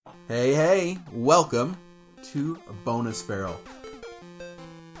Hey, hey, welcome to Bonus Barrel.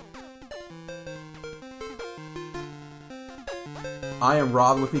 I am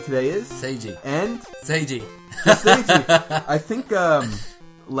Rob, with me today is... Seiji. And... Seiji. Seiji. I think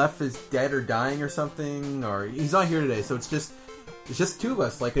Lef is dead or dying or something, or he's not here today, so it's just two of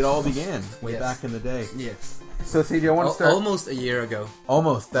us, like it all began way back in the day. Yes. So Seiji, I want to start... Almost a year ago.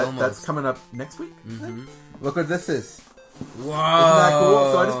 Almost. That's coming up next week? Mm-hmm. Look what this is. Wow. Isn't that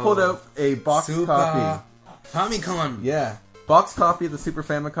cool? So I just pulled out a box Super copy. Famicom. Yeah. Box copy of the Super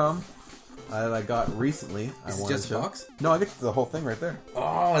Famicom that I got recently. Is it just a box? No, I get the whole thing right there.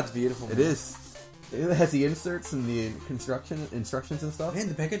 Oh, it's beautiful. It is. It has the inserts and the instructions and stuff. Man,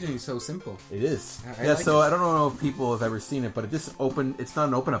 the packaging is so simple. It is. I like so it. I don't know if people have ever seen it, but it just it's not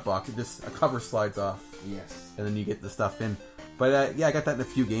an open-up box. It just, a cover slides off. Yes. And then you get the stuff in. But I got that in a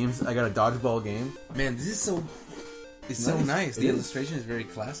few games. I got a dodgeball game. Man, this is so... It's so nice. The illustration is very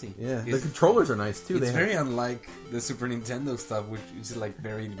classy. Yeah, the controllers are nice too. It's very unlike the Super Nintendo stuff, which is like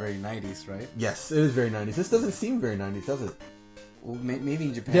very, very 90s, right? Yes, it is very 90s. This doesn't seem very 90s, does it? Well, maybe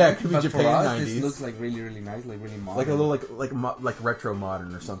in Japan. Yeah, it could be but Japan for us, 90s. This looks like really, really nice, like really modern. Like a little like retro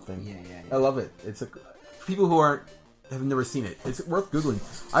modern or something. Yeah. I love it. It's people who have never seen it. It's worth googling.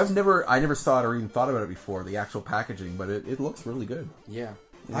 I never saw it or even thought about it before. The actual packaging, but it looks really good. Yeah.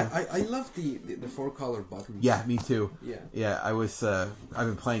 Yeah. I love the 4-color buttons. Yeah, me too. Yeah. I've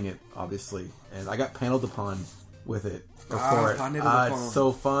been playing it obviously, and I got paneled upon with it before. It's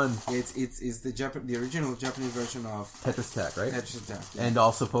so fun. It's the original Japanese version of Tetris Attack, right? Tetris Attack, yeah. And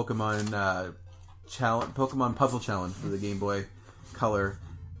also Pokemon Pokemon Puzzle Challenge for the Game Boy Color.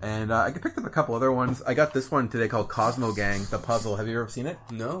 And I picked up a couple other ones. I got this one today called Cosmo Gang, the puzzle. Have you ever seen it?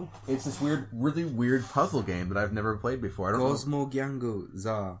 No. It's this really weird puzzle game that I've never played before. I don't Cosmo Gangu,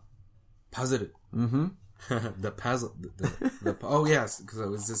 the puzzle. Mm-hmm. The puzzle. Oh, yes, because it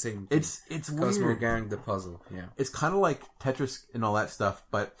was the same thing. It's Cosmo weird. Gang, the puzzle, yeah. It's kind of like Tetris and all that stuff,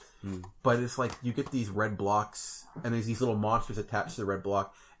 but it's like you get these red blocks, and there's these little monsters attached to the red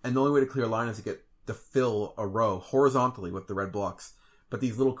block, and the only way to clear a line is to fill a row horizontally with the red blocks. But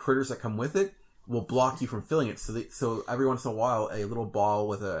these little critters that come with it will block you from filling it. So every once in a while, a little ball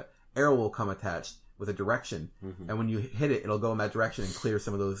with a arrow will come attached with a direction. Mm-hmm. And when you hit it, it'll go in that direction and clear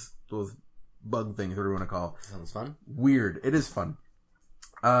some of those bug things, whatever you want to call. Sounds fun. Weird. It is fun.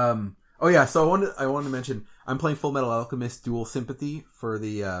 So I wanted to mention, I'm playing Full Metal Alchemist Dual Sympathy for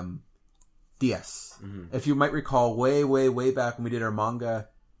the DS. Mm-hmm. If you might recall, way back when we did our manga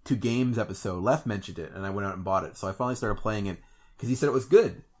to games episode, Lef mentioned it, and I went out and bought it. So I finally started playing it. Because he said it was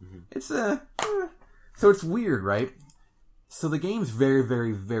good. Mm-hmm. It's so it's weird, right? So the game's very,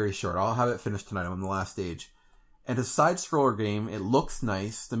 very, very short. I'll have it finished tonight. I'm on the last stage. And it's a side-scroller game. It looks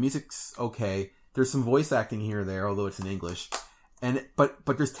nice. The music's okay. There's some voice acting here or there, although it's in English.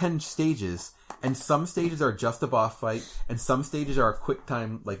 But there's 10 stages. And some stages are just a boss fight. And some stages are a quick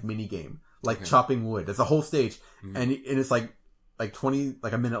time, like, mini game. Like chopping wood. It's a whole stage. Mm-hmm. And it's like 20,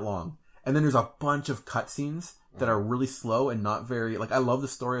 like a minute long. And then there's a bunch of cutscenes that are really slow and not very... Like, I love the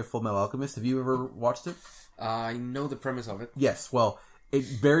story of Full Metal Alchemist. Have you ever watched it? I know the premise of it. Yes, well,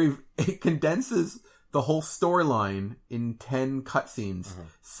 it condenses the whole storyline in 10 cutscenes. Uh-huh.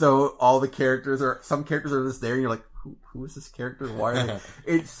 So all the characters some characters are just there and you're like, who is this character? Why are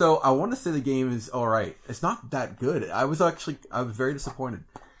they... So I want to say the game is alright. It's not that good. I was very disappointed.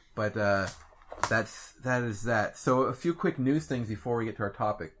 But that is that. So a few quick news things before we get to our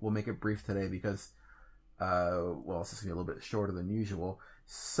topic. We'll make it brief today because... it's just going to be a little bit shorter than usual.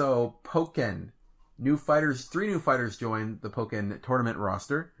 So, Pokken. 3 new fighters joined the Pokken tournament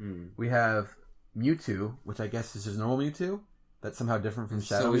roster. We have Mewtwo, which I guess is just normal Mewtwo. That's somehow different from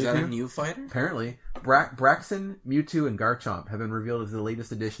Shadow Mewtwo. So, is that a new fighter? Apparently. Braxton, Mewtwo, and Garchomp have been revealed as the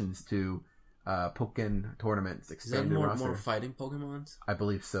latest additions to Pokken tournament's expanded roster. Is that more fighting Pokemons? I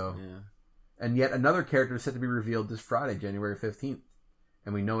believe so. Yeah. And yet another character is set to be revealed this Friday, January 15th.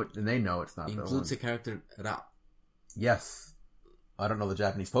 And we know it, and they know it's not the one. Includes a character Ra. Yes. I don't know the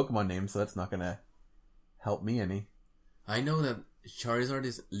Japanese Pokemon name, so that's not going to help me any. I know that Charizard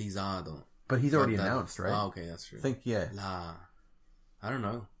is Lizardo. But he's already announced, right? Oh, okay, that's true. I don't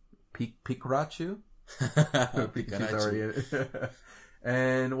know. Pikachu? Pikachu.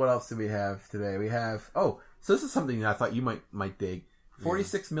 And what else do we have today? We have... so this is something that I thought you might dig.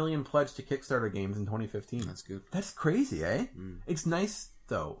 46 million pledged to Kickstarter games in 2015. That's good. That's crazy, eh? It's nice,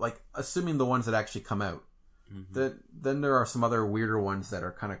 though. Like, assuming the ones that actually come out. Mm-hmm. Then there are some other weirder ones that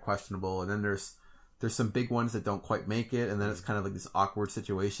are kind of questionable, and then there's some big ones that don't quite make it, and then it's kind of like this awkward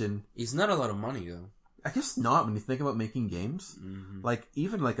situation. It's not a lot of money, though. I guess not when you think about making games. Mm-hmm. Like,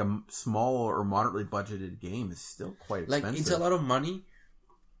 even like a small or moderately budgeted game is still quite expensive. Like, it's a lot of money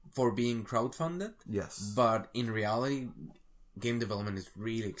for being crowdfunded. Yes. But in reality, game development is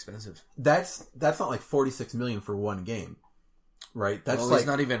really expensive. That's not like $46 million for one game, right? That's it's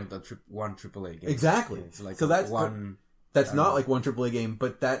not even one AAA game. Exactly. It's like so that's one. That's not like one AAA game,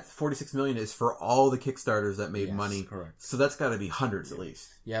 but that $46 million is for all the Kickstarters that made money. Correct. So that's got to be hundreds at least.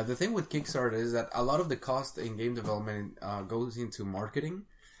 Yeah, the thing with Kickstarter is that a lot of the cost in game development goes into marketing.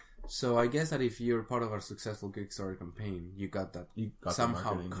 So I guess that if you're part of a successful Kickstarter campaign, you got that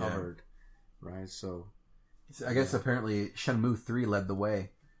somehow covered, right? So I guess apparently Shenmue 3 led the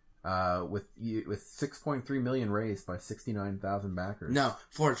way with $6.3 million raised by 69,000 backers. Now,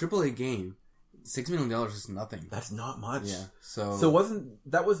 for a AAA game, $6 million is nothing. That's not much. Yeah. So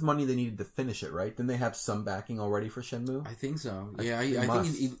that was money they needed to finish it, right? Didn't they have some backing already for Shenmue? I think so. Yeah, I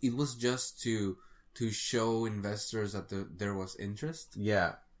think it was just to show investors that there was interest.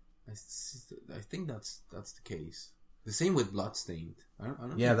 Yeah. I think that's the case. The same with Bloodstained. I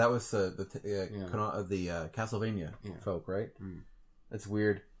don't yeah, that was the Castlevania folk, right? Mm. That's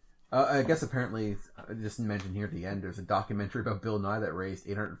weird. I guess apparently, I just mentioned here at the end, there's a documentary about Bill Nye that raised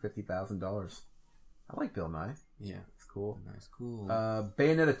 $850,000. I like Bill Nye. Yeah. It's cool. Nice, cool.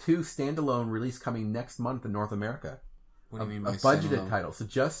 Bayonetta 2 standalone release coming next month in North America. What do you mean by budgeted standalone? Title. So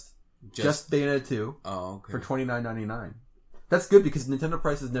just Bayonetta 2 okay. for $29.99. That's good because Nintendo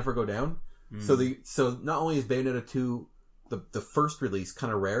prices never go down. Mm. So not only is Bayonetta 2 the first release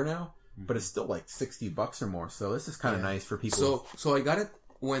kind of rare now, but it's still like $60 or more. So this is kind of nice for people. So I got it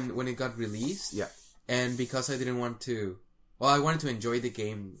when it got released. Yeah. And because I didn't want to... Well, I wanted to enjoy the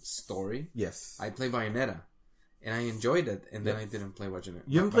game story. Yes. I played Bayonetta. And I enjoyed it. And then I didn't play Bayonetta.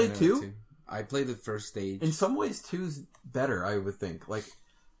 You haven't played 2? I played the first stage. In some ways, 2's better, I would think. Like,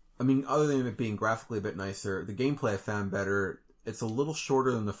 I mean, other than it being graphically a bit nicer, the gameplay I found better. It's a little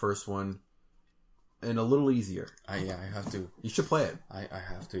shorter than the first one. And a little easier. I have to. You should play it. I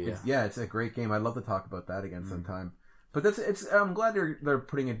have to, yeah. It's a great game. I'd love to talk about that again sometime. But I'm glad they're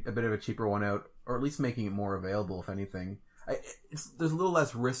putting a bit of a cheaper one out, or at least making it more available, if anything. There's a little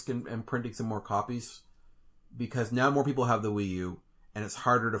less risk in printing some more copies, because now more people have the Wii U, and it's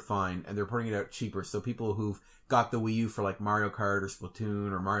harder to find, and they're putting it out cheaper. So people who've got the Wii U for like Mario Kart or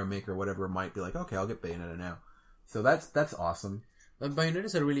Splatoon or Mario Maker or whatever might be like, okay, I'll get Bayonetta now. So that's awesome. Bayonetta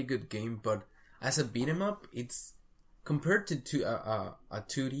is a really good game, but as a beat 'em up, it's compared to a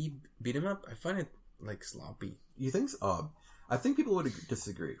 2D beat 'em up, I find it like sloppy. You think so? I think people would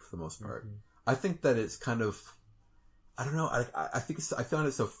disagree for the most part. Mm-hmm. I think that it's kind of, I don't know. I think I found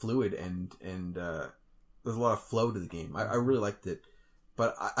it so fluid and there's a lot of flow to the game. I really liked it,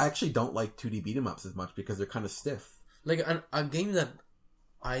 but I actually don't like 2D beat 'em ups as much because they're kind of stiff. Like a game that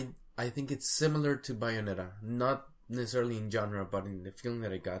I think it's similar to Bayonetta, not necessarily in genre, but in the feeling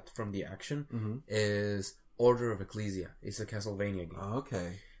that I got from the action, is Order of Ecclesia. It's a Castlevania game. Oh,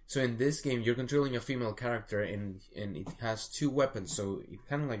 okay. So in this game, you're controlling a female character, and it has 2 weapons. So it's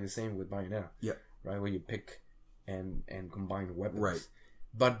kind of like the same with Bayonetta. Yeah. Right, where you pick and combine weapons. Right.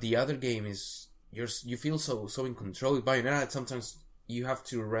 But the other game is you feel so in control. With Bayonetta, sometimes you have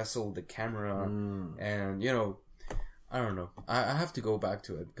to wrestle the camera, and I don't know. I have to go back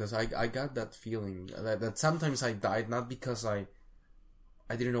to it because I got that feeling that sometimes I died not because I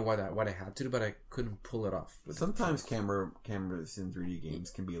didn't know what I had to do, but I couldn't pull it off. Sometimes cameras in 3D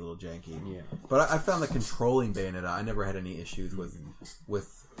games can be a little janky. Yeah. But I found that controlling Bayonetta, I never had any issues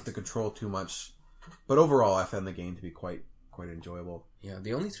with the control too much. But overall, I found the game to be quite enjoyable. Yeah,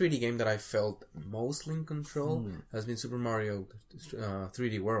 the only 3D game that I felt mostly in control has been Super Mario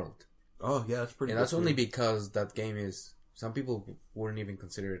 3D World. Oh, yeah, that's pretty good. And that's only because that game is... Some people wouldn't even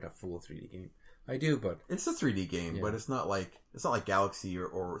consider it a full 3D game. I do, but... It's a 3D game, but it's not like Galaxy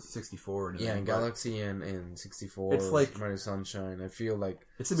or 64 or anything. Yeah, and Galaxy and 64, it's like Mario Sunshine, I feel like...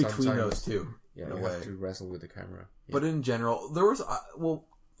 It's in between those two. Yeah, you have to wrestle with the camera. Yeah. But in general, there was...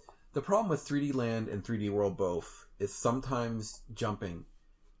 the problem with 3D Land and 3D World both is sometimes jumping.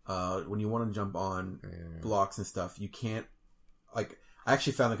 When you want to jump on blocks and stuff, you can't... Like, I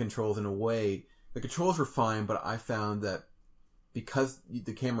actually found the controls in a way... The controls were fine, but I found that because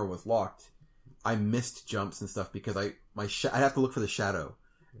the camera was locked, I missed jumps and stuff because I'd have to look for the shadow.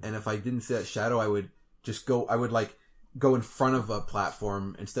 And if I didn't see that shadow, I would go in front of a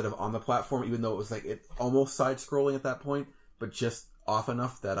platform instead of on the platform, even though it was like it almost side scrolling at that point, but just off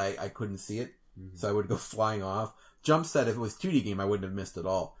enough that I couldn't see it. Mm-hmm. So I would go flying off. Jumps that if it was 2D game, I wouldn't have missed at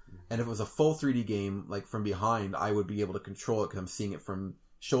all. And if it was a full 3D game, like from behind, I would be able to control it because I'm seeing it from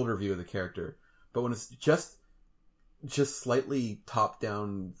shoulder view of the character. But when it's just slightly top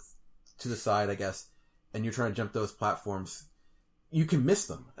down to the side, I guess, and you're trying to jump those platforms, you can miss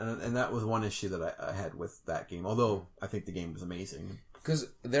them. And that was one issue that I had with that game. Although I think the game was amazing. Because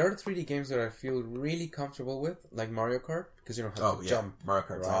there are 3D games that I feel really comfortable with, like Mario Kart, because you don't have to jump. Mario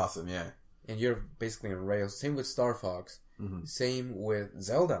Kart's awesome, yeah. And you're basically on rails. Same with Star Fox. Same with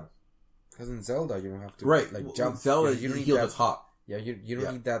Zelda. Because in Zelda, you don't have to jump. Zelda, you don't need that hop. Yeah, you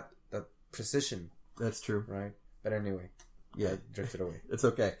don't need that precision. That's true. Right? But anyway. Yeah. I drifted away. It's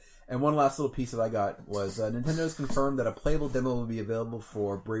okay. And one last little piece that I got was Nintendo has confirmed that a playable demo will be available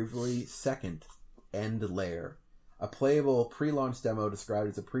for Bravely Second End Layer. A playable pre-launch demo described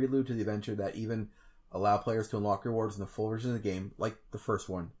as a prelude to the adventure that even allow players to unlock rewards in the full version of the game, like the first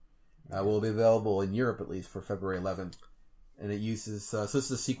one. Will be available in Europe, at least, for February 11th. And it uses... so this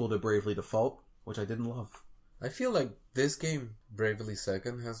is a sequel to Bravely Default, which I didn't love. I feel like this game, Bravely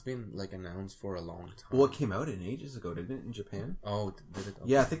Second, has been announced for a long time. Well, it came out in ages ago, didn't it, in Japan? Oh, did it? Okay.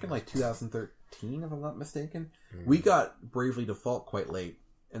 Yeah, I think in 2013, if I'm not mistaken. We got Bravely Default quite late.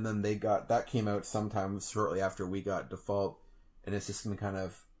 And then that came out sometime shortly after we got Default, and it's just been kind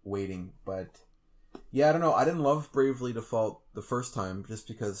of waiting. But yeah, I don't know. I didn't love Bravely Default the first time just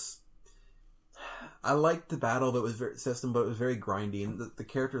because I liked the battle system, but it was very grindy, and the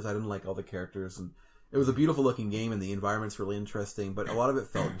characters, I didn't like all the characters, and it was a beautiful looking game, and the environment's really interesting, but a lot of it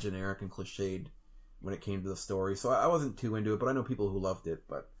felt generic and cliched when it came to the story, so I wasn't too into it. But I know people who loved it,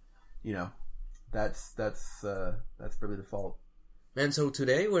 but that's Bravely Default. And so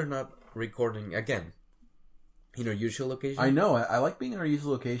today we're not recording again in our usual location. I know. I like being in our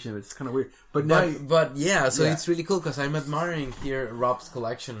usual location. It's kind of weird, but now. But yeah, so it's really cool because I'm admiring here Rob's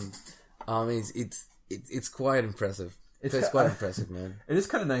collection. It's quite impressive. It's quite impressive, man. It is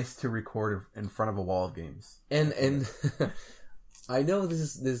kind of nice to record in front of a wall of games. And I know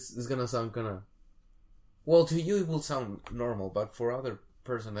this is gonna sound well, to you it will sound normal, but for other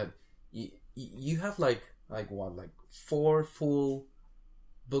person that you have like 4 full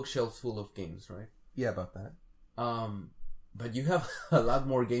bookshelves full of games, right? Yeah, about that. But you have a lot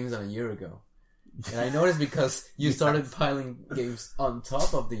more games than a year ago. And I noticed because you started piling games on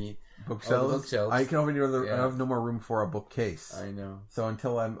top of the bookshelves. I can only I have no more room for a bookcase. I know. So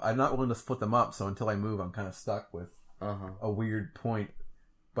until I'm not willing to split them up, so until I move, I'm kind of stuck with a weird point.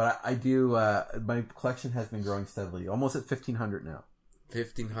 But I do, my collection has been growing steadily, almost at 1,500 now.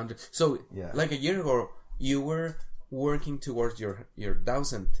 1,500. So, like a year ago, you were working towards your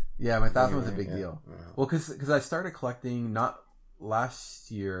 1,000th. Yeah, my 1,000th was a big deal. Yeah. Well, because I started collecting not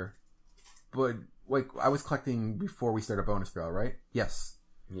last year, but I was collecting before we started Bonus Barrel, right? Yes.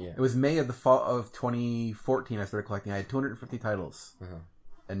 Yeah. It was May of the fall of 2014 I started collecting. I had 250 titles.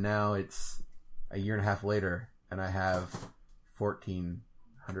 And now it's a year and a half later, and I have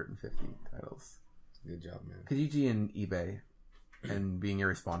 1,450 titles. Good job, man. Kijiji and eBay and being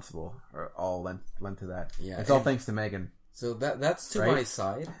irresponsible are all lent to that. Yeah, it's all thanks to Megan. So that's to my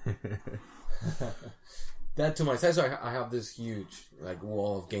side. That to my side. So I have this huge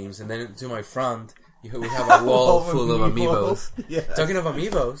wall of games, and then to my front, we have a wall full of amiibos. Yes. Talking of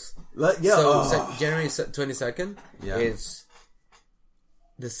amiibos, so January 22nd is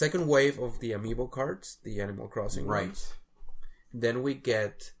the second wave of the amiibo cards, the Animal Crossing ones. Then we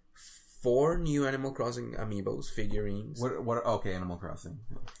get 4 new Animal Crossing amiibos, figurines. What? Okay, Animal Crossing.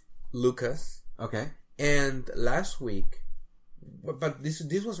 Lucas. Okay. And last week, but this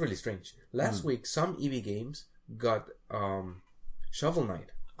was really strange. Last week, some EV games got Shovel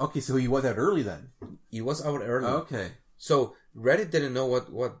Knight. Okay, so he was out early then. He was out early. Okay. So Reddit didn't know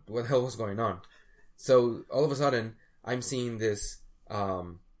what the hell was going on. So all of a sudden, I'm seeing this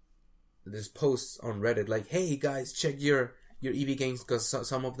posts on Reddit like, "Hey guys, check your EV games because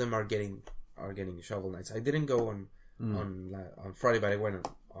some of them are getting Shovel Knights." I didn't go on Friday, but I went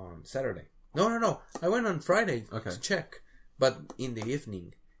on Saturday. No. I went on Friday to check, but in the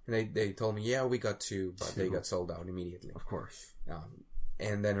evening, and they told me, "Yeah, we got 2, but they got sold out immediately." Of course.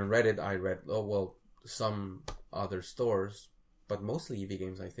 And then on Reddit, I read, some other stores, but mostly EV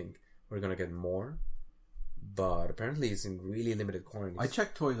games, I think, we're gonna get more. But apparently it's in really limited quantities. I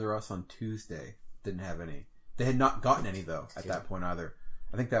checked Toys R Us on Tuesday. Didn't have any. They had not gotten any, though, at that point either.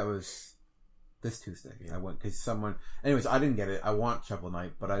 I think that was this Tuesday. I went, because someone... Anyways, I didn't get it. I want Shovel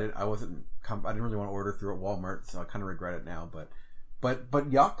Knight, but I didn't really want to order through at Walmart, so I kind of regret it now. But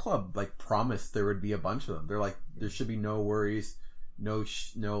Yacht Club, promised there would be a bunch of them. They're like, there should be no worries, no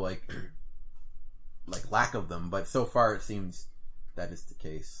lack of them. But so far, it seems that is the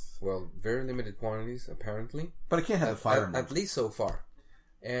case. Well, very limited quantities, apparently. But I can't have the Fire Emblem. At least so far.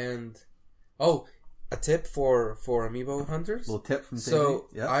 And... a tip for amiibo hunters. A little tip from Davey. So,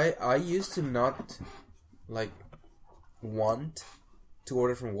 I used to not, want to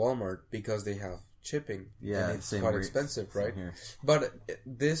order from Walmart because they have shipping. Yeah, and it's quite expensive, right? But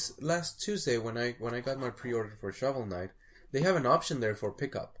this last Tuesday, when I got my pre-order for Shovel Knight, they have an option there for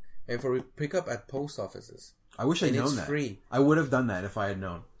pickup and for pickup at post offices. I wish I'd known it's that. Free. I would have done that if I had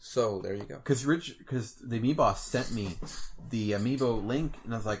known. So there you go. Because the Amiiboss sent me the Amiibo link,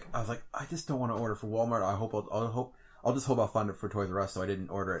 and I was like, I just don't want to order for Walmart. I'll just hope I'll find it for Toys R Us. So I didn't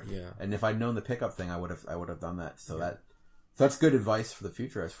order it. Yeah. And if I'd known the pickup thing, I would have done that. So that's good advice for the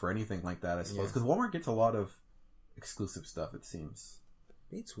future, as for anything like that, I suppose. Because Walmart gets a lot of exclusive stuff, it seems.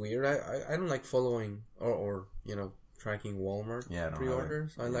 It's weird. I don't like following or tracking Walmart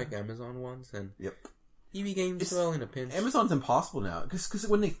pre-orders. I like Amazon ones and EB Games in a pinch. Amazon's impossible now because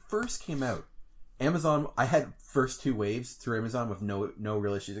when they first came out, Amazon, I had first 2 waves through Amazon with no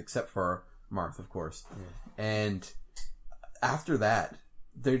real issues except for Marth, of course, and after that,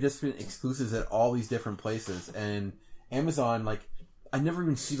 they've just been exclusives at all these different places, and Amazon, like, I never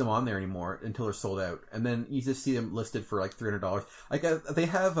even see them on there anymore until they're sold out. And then you just see them listed for like $300. Like they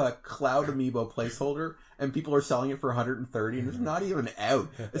have a Cloud Amiibo placeholder and people are selling it for $130 and it's not even out.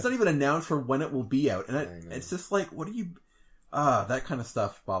 It's not even announced for when it will be out. And it's just like, what do you... that kind of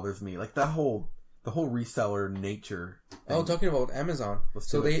stuff bothers me. Like the whole reseller nature. Oh, talking about Amazon.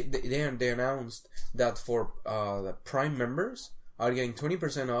 So they announced that for the Prime members are getting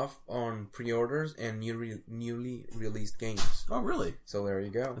 20% off on pre-orders and newly released games. Oh, really? So there you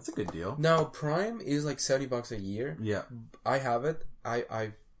go. That's a good deal. Now Prime is like $70 a year. Yeah, I have it.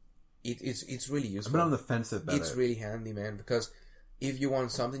 It's really useful. I've been on the fence about it. It's really handy, man, because if you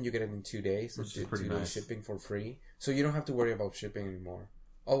want something, you get it in 2 days. Which is pretty 2 days nice. shipping for free, so you don't have to worry about shipping anymore.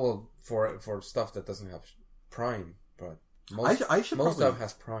 Oh well, for stuff that doesn't have Prime, but most stuff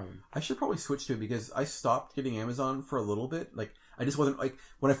has Prime. I should probably switch to it because I stopped getting Amazon for a little bit. Like I just wasn't like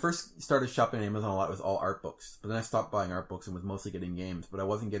when I first started shopping on Amazon a lot, it was all art books. But then I stopped buying art books and was mostly getting games. But I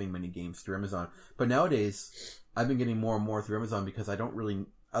wasn't getting many games through Amazon. But nowadays, I've been getting more and more through Amazon because I don't really,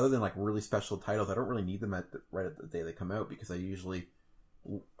 other than like really special titles, I don't really need them right at the day they come out because I usually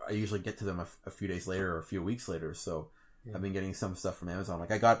get to them a few days later or a few weeks later. So I've been getting some stuff from Amazon.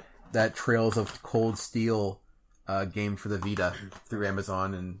 Like I got that Trails of Cold Steel game for the Vita through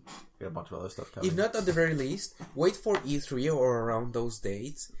Amazon and got a bunch of other stuff coming. If not at the very least, wait for E3 or around those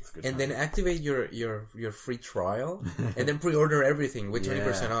dates and then activate your free trial and then pre-order everything with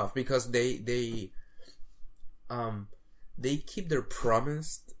 20% off because they keep their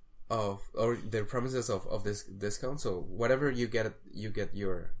promises of this discount. So whatever you get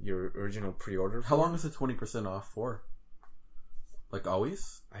your original pre-order for. How long is the 20% off for? Like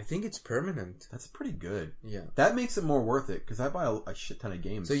always? I think it's permanent. That's pretty good. Yeah. That makes it more worth it because I buy a shit ton of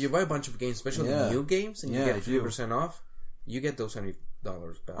games. So you buy a bunch of games, especially new games, and you get 50% off. You get those $70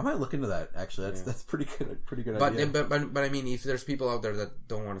 back. I might look into that. Actually, that's pretty good. Pretty good but, idea. But I mean, if there's people out there that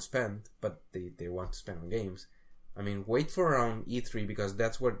don't want to spend, but they want to spend on games, I mean, wait for around E3 because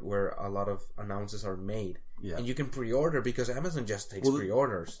that's where a lot of announces are made. Yeah. And you can pre-order because Amazon just takes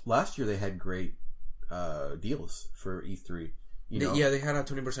pre-orders. Last year they had great deals for E3. They had a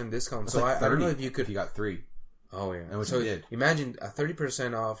 20% discount. So like I don't know if you could... If you got 3. Oh, yeah. And which you did. Imagine a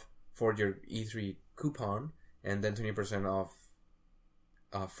 30% off for your E3 coupon and then 20% off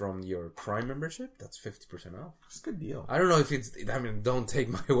from your Prime membership. That's 50% off. It's a good deal. I don't know if it's... I mean, don't take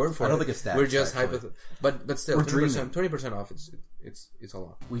my word for it. I don't think it's that. We're just hypothetical. But still, 20% off, it's a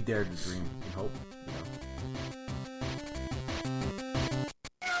lot. We dare to dream and hope,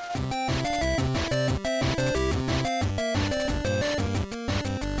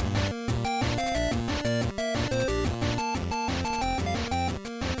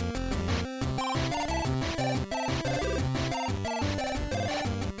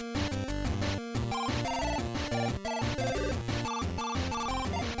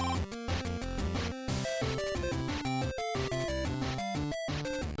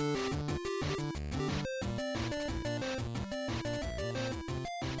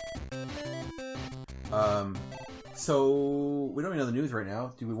 So we don't even know the news right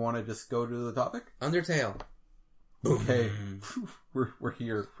now. Do we want to just go to the topic? Undertale. Okay, we're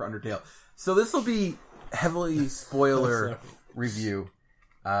here for Undertale. So this will be heavily spoiler review,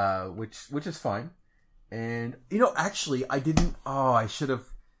 which is fine. And actually, I didn't. Oh, I should have.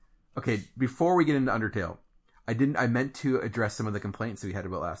 Okay, before we get into Undertale, I meant to address some of the complaints we had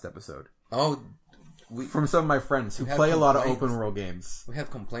about last episode. Oh. From some of my friends who play a lot of open world games. We had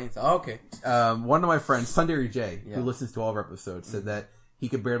complaints. Oh, okay. One of my friends, Sundari J, who listens to all of our episodes, said that he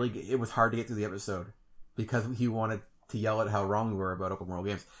could it was hard to get through the episode because he wanted to yell at how wrong we were about open world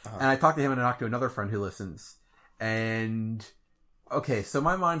games. And I talked to him and I talked to another friend who listens. And, okay, so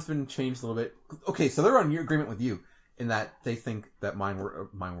my mind's been changed a little bit. Okay, so they're on agreement with you in that they think that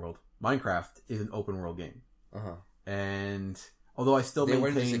Minecraft is an open world game. And... Although I still maintain...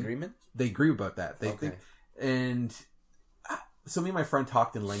 They were in disagreement? They agree about that. They think... And So me and my friend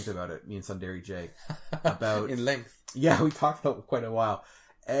talked in length about it. Me and Sundari J about in length. Yeah, we talked about it quite a while,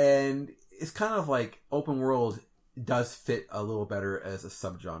 and it's kind of like open world does fit a little better as a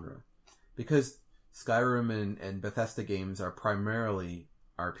subgenre because Skyrim and Bethesda games are primarily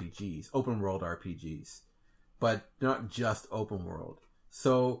RPGs, open world RPGs, but not just open world.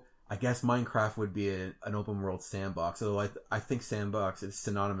 So I guess Minecraft would be an open world sandbox. Although I think sandbox is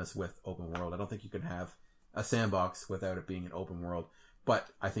synonymous with open world. I don't think you can have a sandbox without it being an open world. But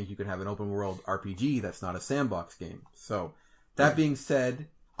I think you can have an open world RPG that's not a sandbox game. So that being said,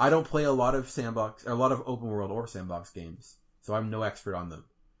 I don't play a lot of open world or sandbox games, so I'm no expert on them.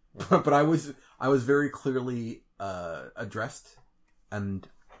 But I was very clearly addressed, and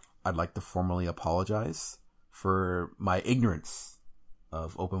I'd like to formally apologize for my ignorance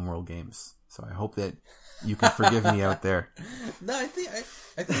of open world games. So I hope that you can forgive me out there. No, I think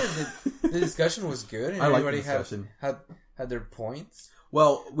that the discussion was good, and I like everybody the discussion. had their points.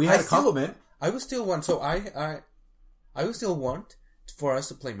 Well, we had a compliment. I would still want. So I would still want for us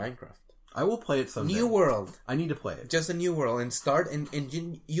to play Minecraft. I will play it someday. New world. I need to play it. Just a new world and start and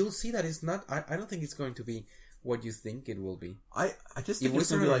you'll see that it's not. I don't think it's going to be what you think it will be. I just think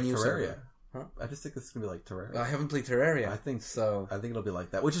it's going to be like Terraria. Huh? I just think it's going to be like Terraria. I haven't played Terraria. I think so. I think it'll be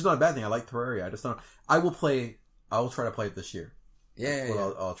like that, which is not a bad thing. I like Terraria. I just don't. I will try to play it this year. Yeah.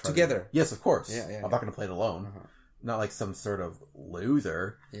 I'll try together. Yes, of course. Yeah. I'm not going to play it alone. Uh-huh. Not like some sort of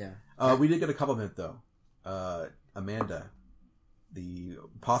loser. Yeah. We did get a compliment though. Amanda, the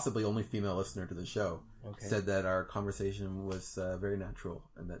possibly only female listener to the show, said that our conversation was very natural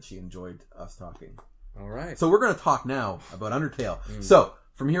and that she enjoyed us talking. All right. So we're going to talk now about Undertale. So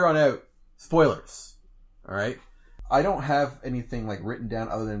from here on out, spoilers. All right. I don't have anything like written down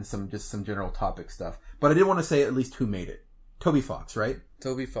other than some general topic stuff, but I did want to say at least who made it. Toby Fox, right?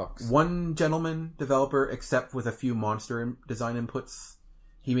 Toby Fox. One gentleman developer, except with a few monster design inputs.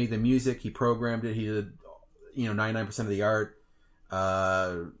 He made the music. He programmed it. He did, 99% of the art.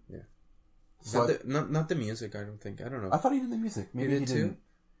 Yeah. So not the music. I don't think. I don't know. I thought he did the music. Maybe he did too.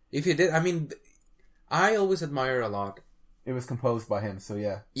 If he did, I mean, I always admire a lot. It was composed by him, so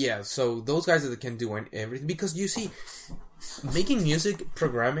yeah. Yeah, so those guys that can do everything, because you see, making music,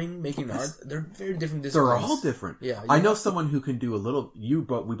 programming, making art, they're very different disciplines. They're all different. Yeah, I know someone who can do a little.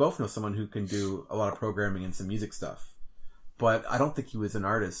 We both know someone who can do a lot of programming and some music stuff, but I don't think he was an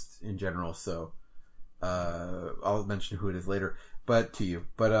artist in general. So I'll mention who it is later. But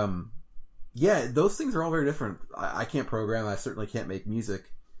yeah, those things are all very different. I can't program. I certainly can't make music.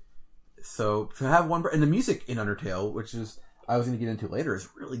 So to have one, and the music in Undertale, which is I was going to get into later, is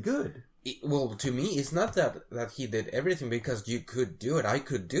really good. Well, to me, it's not that he did everything because you could do it. I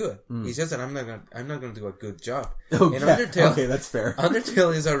could do it. It's just that I'm not gonna do a good job. Okay. In Undertale, okay, that's fair.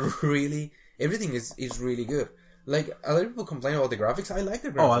 Undertale is everything is really good. Like a lot of people complain about the graphics. I like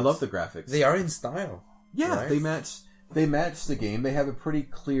the graphics. Oh, I love the graphics. They are in style. Yeah, right? They match the game. They have a pretty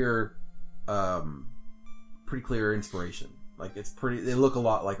clear inspiration. Like they look a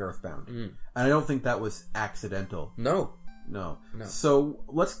lot like Earthbound. And I don't think that was accidental. No. So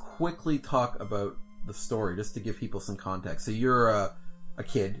let's quickly talk about the story, just to give people some context. So you're a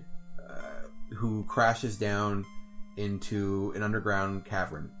kid who crashes down into an underground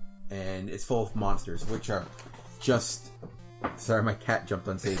cavern, and it's full of monsters, which are just... Sorry, my cat jumped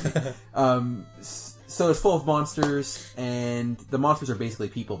on stage. So it's full of monsters, and the monsters are basically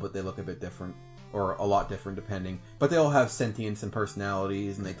people, but they look a bit different. Or a lot different, depending. But they all have sentience and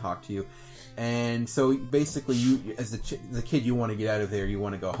personalities, and they talk to you. And so, basically, you, as the kid, you want to get out of there. You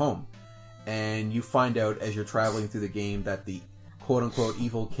want to go home. And you find out, as you're traveling through the game, that the quote-unquote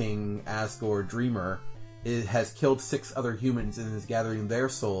evil king, Asgore Dreamer, has killed 6 other humans and is gathering their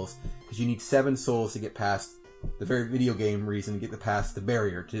souls. Because you need 7 souls to get past the very video game reason, to get past the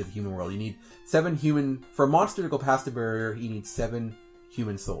barrier to the human world. You need 7 human... For a monster to go past the barrier, you need 7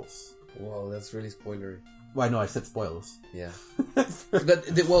 human souls. Whoa, that's really spoilery. Well, I know I said spoilers. Yeah. But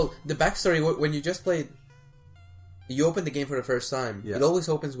the backstory, when you just played, you open the game for the first time. Yeah. It always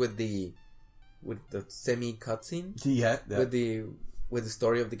opens with the semi cutscene. Yeah. With the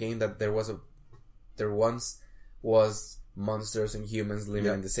story of the game that there once was monsters and humans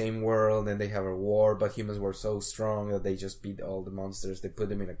living in the same world, and they have a war, but humans were so strong that they just beat all the monsters. They put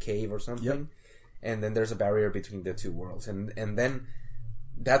them in a cave or something, and then there's a barrier between the two worlds, and then.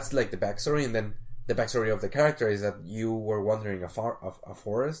 That's like the backstory, and then the backstory of the character is that you were wandering a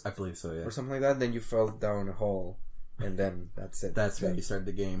forest. I believe so, yeah. Or something like that, then you fell down a hole, and then that's it. That's where you started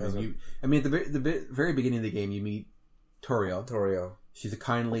the game. At the very beginning of the game, you meet Toriel. She's a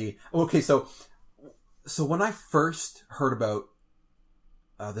kindly... Okay, so when I first heard about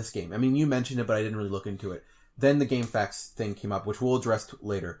this game, I mean, you mentioned it, but I didn't really look into it. Then the GameFAQs thing came up, which we'll address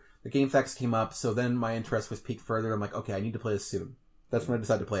later. The GameFAQs came up, so then my interest was piqued further. I'm like, okay, I need to play this soon. That's when I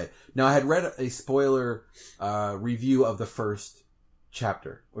decided to play it. Now, I had read a spoiler review of the first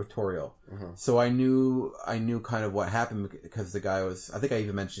chapter with Toriel. So I knew kind of what happened because the guy was... I think I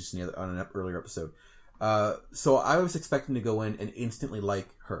even mentioned this on an earlier episode. So I was expecting to go in and instantly like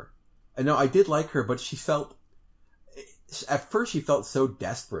her. And no, I did like her, but she felt... At first, she felt so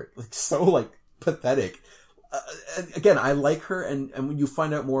desperate. Like, so, like, pathetic. Again, I like her, and when you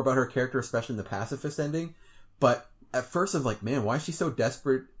find out more about her character, especially in the pacifist ending, but at first I was like, man, why is she so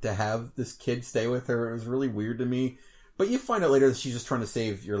desperate to have this kid stay with her? It was really weird to me. But you find out later that she's just trying to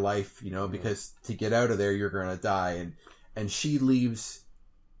save your life, because to get out of there, you're going to die. And she leaves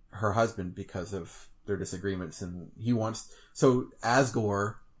her husband because of their disagreements. And so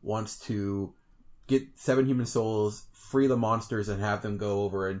Asgore wants to get 7 human souls, free the monsters, and have them go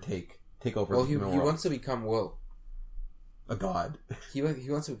over and take over the human world. He wants to become, a god. He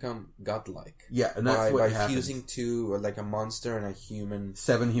wants to become godlike. Yeah, and that's what happens. By fusing two, like a monster and a human...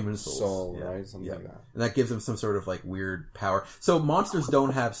 7 human souls. Right? Something like that. And that gives them some sort of, like, weird power. So monsters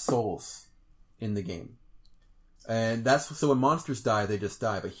don't have souls in the game. And so when monsters die, they just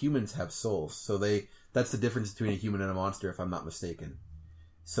die. But humans have souls. So that's the difference between a human and a monster, if I'm not mistaken.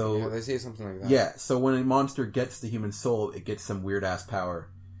 So... Yeah, they say something like that. Yeah, so when a monster gets the human soul, it gets some weird-ass power.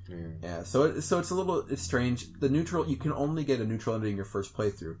 Yeah, so it's it's strange. The neutral, you can only get a neutral ending in your first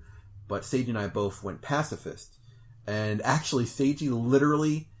playthrough, but Seiji and I both went pacifist, and actually Seiji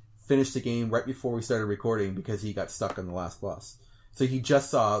literally finished the game right before we started recording because he got stuck on the last boss. So he just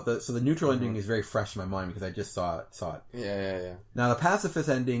saw the neutral ending is very fresh in my mind because I just saw it. Yeah. Now the pacifist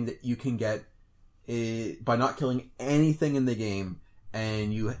ending that you can get by not killing anything in the game,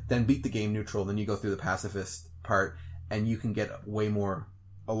 and you then beat the game neutral, then you go through the pacifist part, and you can get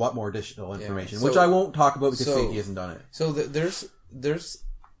a lot more additional information, which I won't talk about because Seiji hasn't done it. So there's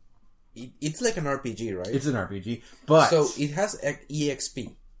it's like an RPG, right? It's an RPG, but so it has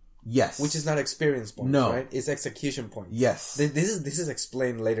EXP. Yes, which is not experience points. No, right? It's execution points. Yes, this is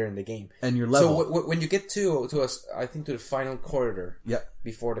explained later in the game. And your level. So when you get to I think to the final corridor. Yeah.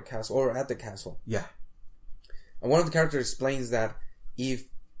 Before the castle or at the castle. Yeah. And one of the characters explains that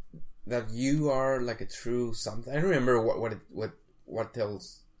that you are like a true something. I don't remember what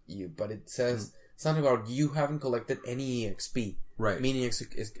tells you, but it says something about you haven't collected any EXP, right? Meaning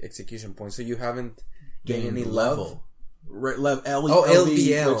execution points, so you haven't gained any level. Right,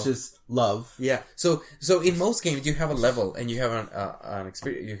 LVL, which is love. Yeah. So in most games you have a level and you have an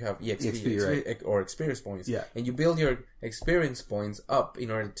experience. You have EXP right? Or experience points. Yeah. And you build your experience points up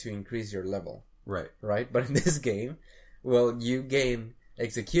in order to increase your level. Right. Right. But in this game, you gain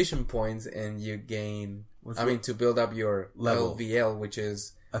execution points and you gain. To build up your level. LVL, which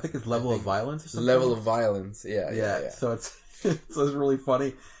is... I think it's level of violence or something? Level of violence, yeah. So it's really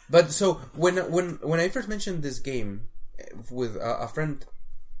funny. But so, when I first mentioned this game, with a friend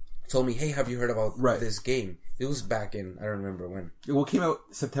told me, hey, have you heard about this game? It was back in, I don't remember when. It came out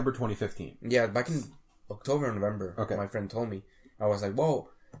September 2015. Yeah, back in October or November, my friend told me. I was like, whoa,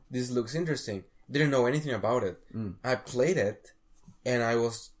 this looks interesting. Didn't know anything about it. I played it, and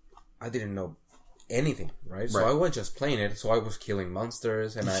I didn't know anything, right? So I was just playing it. So I was killing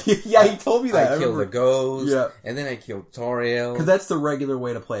monsters, and he told me that. I killed the ghost, and then I killed Toriel. Because that's the regular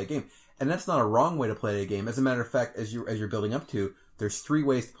way to play a game, and that's not a wrong way to play a game. As a matter of fact, as you're building up to, there's 3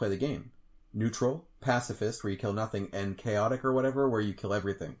 ways to play the game: neutral, pacifist, where you kill nothing, and chaotic or whatever, where you kill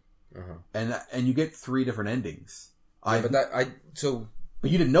everything. And you get 3 different endings. But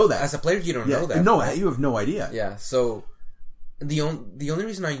you didn't know that as a player. You don't know that. No, you have no idea. Yeah, so. The only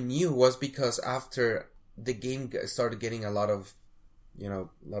reason I knew was because after the game started getting a lot of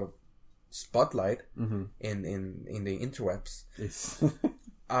spotlight in the interwebs,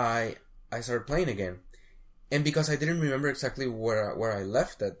 I started playing again, and because I didn't remember exactly where I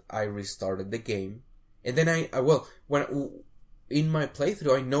left it, I restarted the game, and then when in my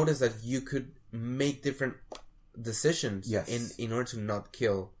playthrough I noticed that you could make different decisions in order to not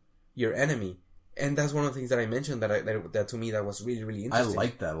kill your enemy. And that's one of the things that I mentioned that to me that was really, really interesting. I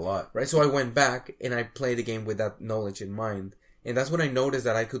like that a lot. Right? So I went back and I played the game with that knowledge in mind. And that's when I noticed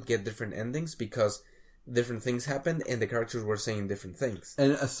that I could get different endings because different things happened and the characters were saying different things.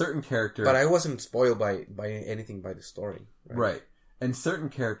 And a certain character... But I wasn't spoiled by anything by the story. Right. And certain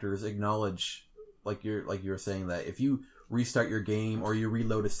characters acknowledge, like you were saying, that if you restart your game or you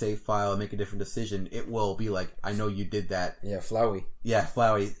reload a save file and make a different decision, it will be like, I know you did that. Yeah, Flowey. Yeah,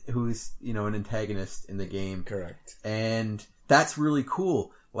 Flowey, who's, an antagonist in the game. Correct. And that's really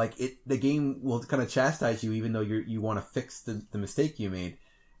cool. Like, the game will kind of chastise you even though you want to fix the mistake you made.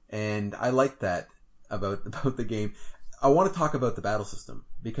 And I like that. about the game. I want to talk about the battle system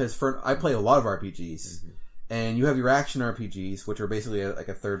because I play a lot of RPGs, and you have your action RPGs, which are basically like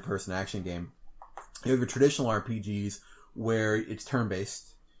a third-person action game. You have your traditional RPGs where it's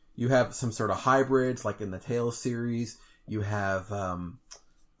turn-based. You have some sort of hybrids, like in the Tales series. You have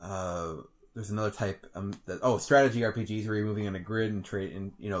there's another type strategy RPGs where you're moving on a grid and trade,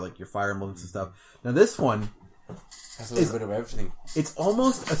 and like your Fire Emblems and stuff. Now this one has a little bit of everything. It's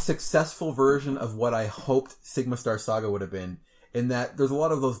almost a successful version of what I hoped Sigma Star Saga would have been, in that there's a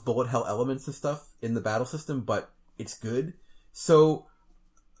lot of those bullet hell elements and stuff in the battle system, but it's good. So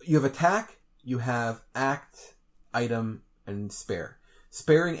you have attack, you have act, item, and spare.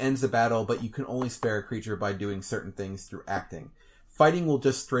 Sparing ends the battle, but you can only spare a creature by doing certain things through acting. Fighting will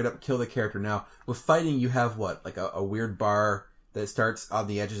just straight up kill the character. Now, with fighting, you have like a weird bar that starts on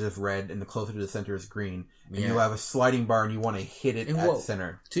the edges of red, and the closer to the center is green. And you have a sliding bar, and you want to hit it at the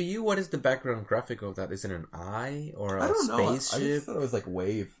center. To you, what is the background graphic of that? Is it an eye or a spaceship? I just thought it was like a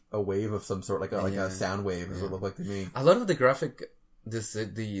wave of some sort, like a sound wave, is what it looked like to me. A lot of the graphic,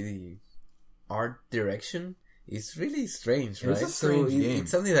 the art direction is really strange, right? It's a strange game.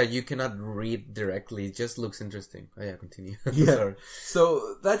 It's something that you cannot read directly. It just looks interesting. Oh yeah, continue. Yeah.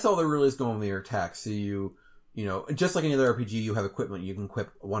 So that's all there really is going on with your attack. So you just like any other RPG, you have equipment. You can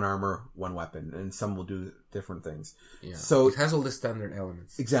equip one armor, one weapon, and some will do different things. Yeah. So it has all the standard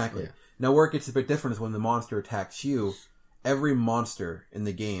elements. Exactly. Yeah. Now where it gets a bit different is when the monster attacks you. Every monster in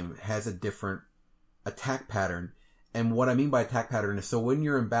the game has a different attack pattern. And what I mean by attack pattern is, so when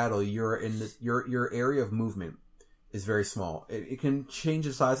you're in battle, you're in your area of movement is very small. It can change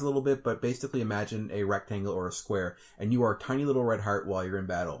the size a little bit, but basically imagine a rectangle or a square, and you are a tiny little red heart while you're in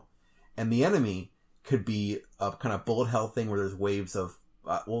battle. And the enemy could be a kind of bullet hell thing where there's waves of,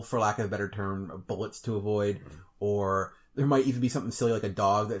 for lack of a better term, bullets to avoid, or there might even be something silly like a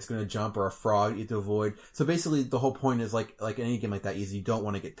dog that's going to jump, or a frog you have to avoid. So basically the whole point is like any game like that is you don't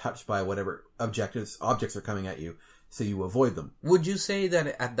want to get touched by whatever objects are coming at you. So you avoid them. Would you say that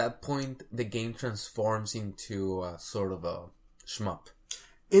at that point the game transforms into sort of a shmup?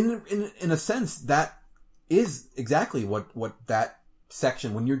 In a sense, that is exactly what that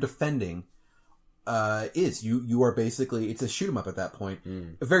section, when you're defending, is. You are basically, it's a shoot 'em up at that point.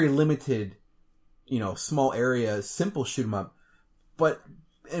 A very limited, small area, simple shoot 'em up. But,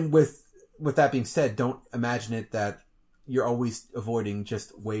 and with that being said, don't imagine it that you're always avoiding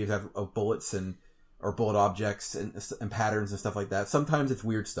just waves of bullets or bullet objects and patterns and stuff like that. Sometimes it's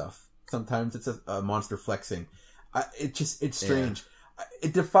weird stuff. Sometimes it's a monster flexing. It's strange.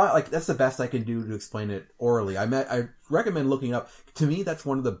 Yeah. That's the best I can do to explain it orally. I recommend looking up. To me, that's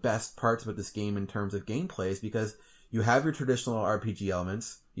one of the best parts about this game in terms of gameplay, is because you have your traditional RPG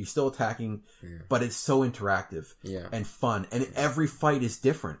elements. You're still attacking, but it's so interactive and fun. And every fight is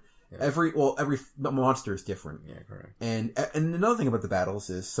different. Yeah. Every monster is different. Yeah, correct. And another thing about the battles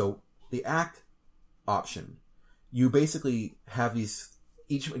is, so the act option, you basically have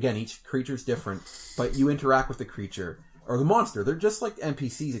each creature's different, but you interact with the creature or the monster. They're just like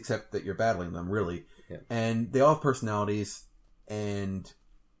NPCs, except that you're battling them, really. Yeah. And they all have personalities, and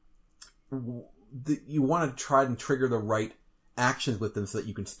you want to try and trigger the right actions with them so that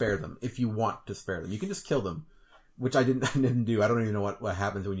you can spare them. If you want to spare them, you can just kill them, which I didn't do. I don't even know what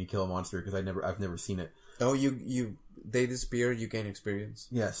happens when you kill a monster, because I've never seen it. Oh, they disappear, you gain experience.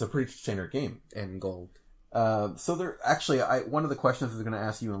 Yeah, so pretty standard game. And gold. So there, actually, one of the questions I was going to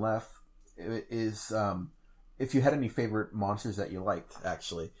ask you and Lef is if you had any favorite monsters that you liked,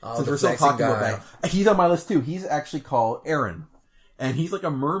 actually. Since we're still talking about that. He's on my list too. He's actually called Aaron. And he's like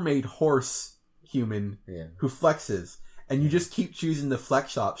a mermaid horse human who flexes. And you just keep choosing the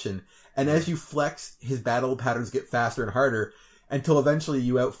flex option. And as you flex, his battle patterns get faster and harder, until eventually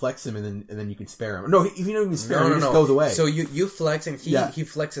you outflex him, and then you can spare him. No, if you don't even spare him, he just goes away. So you flex, and he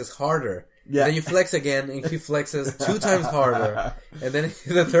flexes harder. Yeah. Then you flex again, and he flexes 2 times harder. And then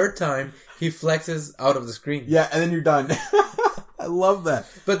the third time, he flexes out of the screen. Yeah, and then you're done. I love that.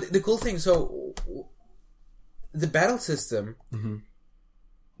 But the cool thing, so the battle system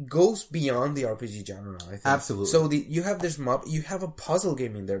goes beyond the RPG genre, I think. Absolutely. So you have this you have a puzzle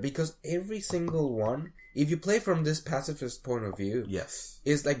game in there, because every single one, if you play from this pacifist point of view,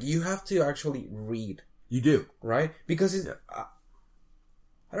 is like you have to actually read. You do, right? Because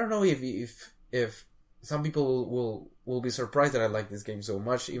I don't know if some people will be surprised that I like this game so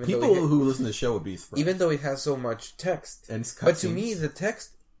much. Even people who listen to the show would be surprised, even though it has so much text. And but to me, the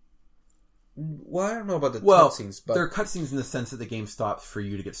text. Well, I don't know about the cutscenes, but there are cutscenes in the sense that the game stops for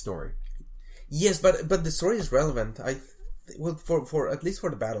you to get story. Yes, but the story is relevant. For at least for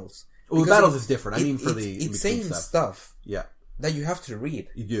the battles. Well, the battles is different. I mean, for it's saying stuff. Yeah, that you have to read.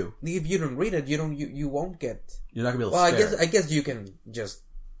 You do. If you don't read it, you won't get. You're not gonna be able to. Well, I guess you can just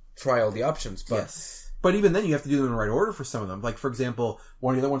try all the options, but yes. But even then, you have to do them in the right order for some of them. Like, for example,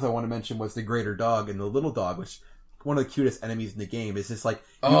 one of the other ones I want to mention was the greater dog and the little dog, which one of the cutest enemies in the game is just like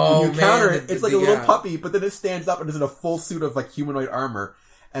you counter it. It's like a little puppy, but then it stands up and is in a full suit of like humanoid armor,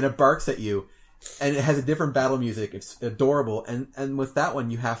 and it barks at you, and it has a different battle music. It's adorable, and with that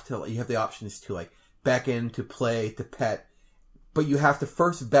one, you have the options to like beckon, to play, to pet, but you have to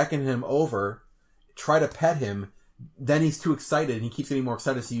first beckon him over, try to pet him, then he's too excited and he keeps getting more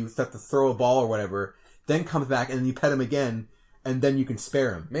excited, so you have to throw a ball or whatever, then comes back and then you pet him again, and then you can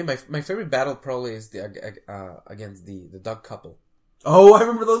spare him. Man, my favorite battle probably is the against the dog couple. Oh, I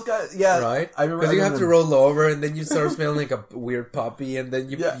remember those guys. Yeah, right. I remember because you have to roll over, and then you start smelling like a weird puppy, and then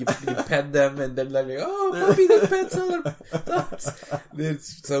you pet them, and then they're like, "Oh, puppy that pets other dogs."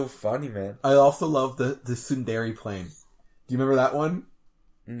 It's so funny, man. I also love the Tsundere plane. Do you remember that one?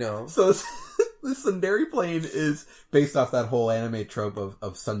 No. So the Tsundere plane is based off that whole anime trope of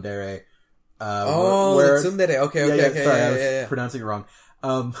Tsundere. The Tsundere. Okay. Sorry, I was pronouncing it wrong.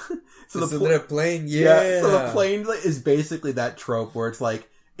 So the Tsundere plane, yeah. So the plane is basically that trope where it's like,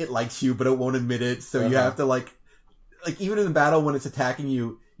 it likes you, but it won't admit it. So you have to like even in the battle when it's attacking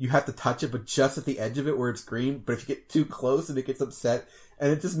you, you have to touch it, but just at the edge of it where it's green. But if you get too close and it gets upset,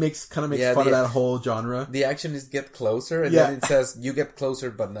 and it just makes fun of that whole genre. The action is get closer, and then it says you get closer,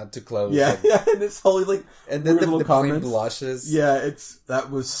 but not too close. Yeah, and it's wholly like, and then the plane blushes. Yeah,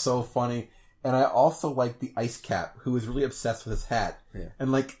 that was so funny. And I also like the Ice Cap, who was really obsessed with his hat. Yeah.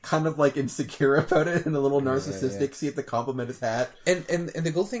 And like kind of like insecure about it and a little narcissistic. Yeah. So you have to compliment his hat. And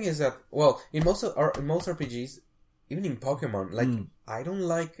the cool thing is that, well, in most RPGs, even in Pokemon, like I don't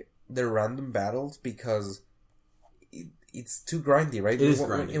like the random battles because it's too grindy, right? It is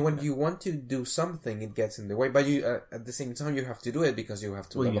grindy. And when you want to do something, it gets in the way. But you at the same time, you have to do it because you have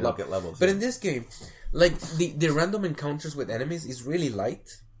to level up. Get levels. But in this game, like the random encounters with enemies is really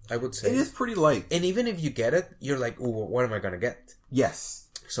light, I would say. It is pretty light. And even if you get it, you're like, oh, what am I going to get? Yes.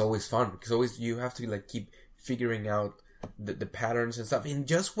 It's always fun. It's always, you have to like keep figuring out the patterns and stuff. And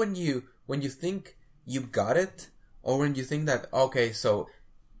just when you think you got it, or when you think that, okay, so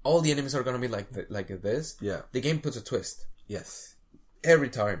all the enemies are going to be like this, the game puts a twist. Yes. Every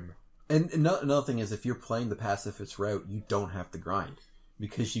time. And another thing is, if you're playing the pacifist route, you don't have to grind.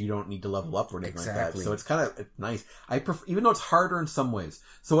 Because you don't need to level up or anything like that. So it's kind of nice. I prefer, even though it's harder in some ways.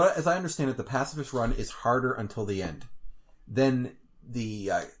 So as I understand it, the pacifist run is harder until the end. Then the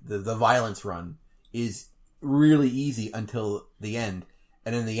violence run is really easy until the end.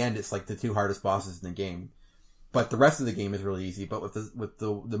 And in the end, it's like the two hardest bosses in the game. But the rest of the game is really easy. But with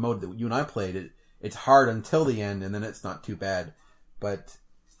the mode that you and I played, it's hard until the end, and then it's not too bad. But...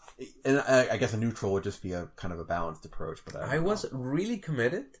 And I guess a neutral would just be a kind of a balanced approach. But I was really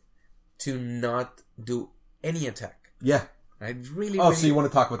committed to not do any attack. Yeah. I really... so you want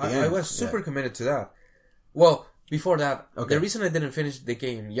to talk about the end. I was super committed to that. Well, before that, the reason I didn't finish the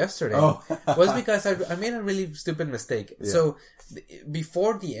game yesterday was because I made a really stupid mistake. Yeah. So,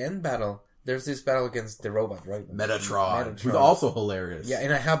 before the end battle, there's this battle against the robot, right? Metatron. Who's also hilarious. Yeah,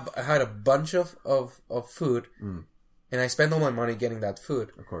 and I had a bunch of food. And I spent all my money getting that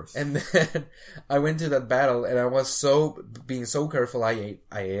food. Of course. And then I went to that battle, and I was being so careful, I ate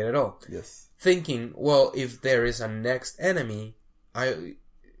it all. Yes. Thinking, well, if there is a next enemy,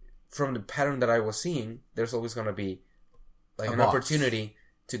 from the pattern that I was seeing, there's always going to be like an opportunity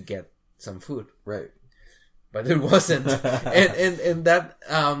to get some food. Right. But it wasn't. and that,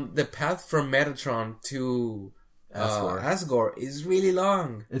 the path from Metatron to... Asgore is really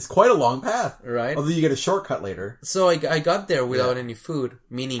long. It's quite a long path, right? Although you get a shortcut later. So I got there without any food,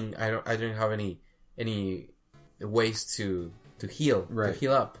 meaning I didn't have any ways to heal, to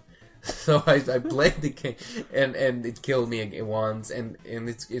heal up. So I played the game, and it killed me once, and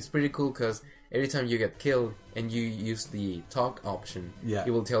it's pretty cool because every time you get killed and you use the talk option,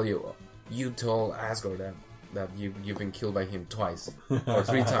 it will tell you told Asgore that you've been killed by him twice or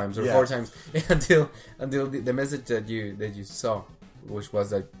 3 times or 4 times until the message that you saw, which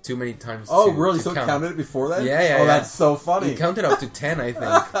was like too many times. Oh, really? So it counted it before that? Yeah. Oh, that's so funny. It counted up to 10, I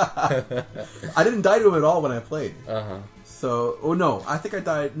think. I didn't die to him at all when I played. So, no, I think I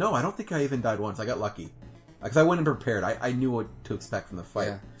died. No, I don't think I even died once. I got lucky. Because I went in prepared. I knew what to expect from the fight.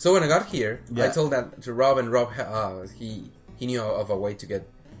 Yeah. So when I got here, I told that to Rob, and Rob, he knew of a way to get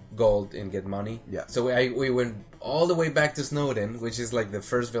gold and get money. Yeah. So we went all the way back to Snowden, which is like the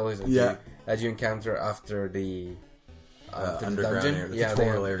first village that you encounter after the underground dungeon. area, the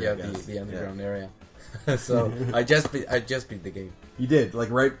tutorial area. The underground area. So I just beat the game. You did, like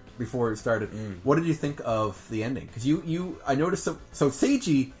right before it started. What did you think of the ending? Because I noticed so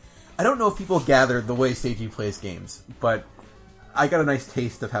Seiji. I don't know if people gathered the way Seiji plays games, but I got a nice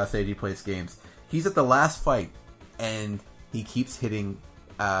taste of how Seiji plays games. He's at the last fight, and he keeps hitting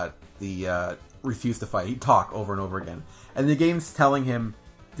the refuse to fight. He talk over and over again, and the game's telling him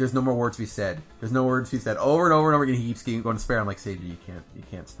there's no more words to be said. There's no words to be said over and over and over again. He keeps going to spare him. Like, Seiji, you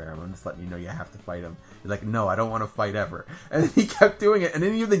can't spare him. I'm just letting you know you have to fight him. He's like, no, I don't want to fight ever. And then he kept doing it. And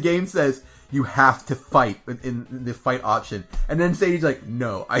then even the game says you have to fight in the fight option. And then Seiji's like,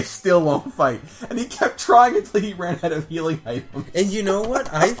 no, I still won't fight. And he kept trying until he ran out of healing items. And you know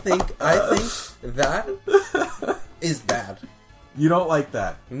what? I think that is bad. You don't like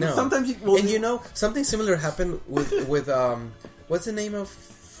that. No. Sometimes you know, something similar happened with what's the name of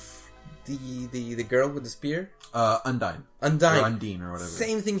the girl with the spear? Undyne. Or Undine or whatever.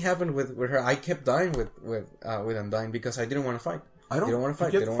 Same thing happened with her. I kept dying with Undyne because I didn't want to fight. They don't want to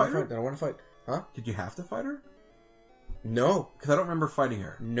fight. They don't want to fight. Huh? Did you have to fight her? No. Because I don't remember fighting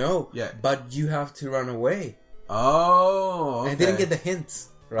her. No. Yeah. But you have to run away. Oh, okay. I didn't get the hints.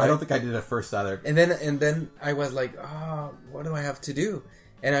 Right? I don't think I did at first either. And then I was like, what do I have to do?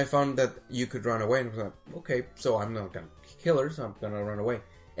 And I found that you could run away, and I was like, okay, so I'm not gonna kill her, so I'm gonna run away.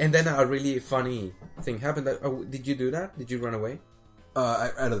 And then a really funny thing happened. Did you do that? Did you run away?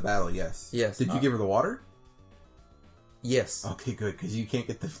 Out of the battle, yes. Yes. Did you give her the water? Yes. Okay, good, because you can't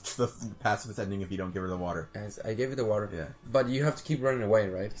get the pacifist ending if you don't give her the water. As I gave her the water. Yeah. But you have to keep running away,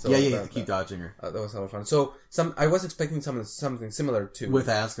 right? So you have to keep dodging her. That was a lot of fun. So I was expecting something similar to with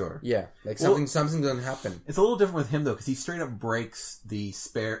Asgore. Yeah, like something doesn't happen. It's a little different with him though, because he straight up breaks the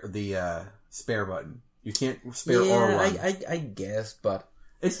spare button. You can't spare or run. I guess, but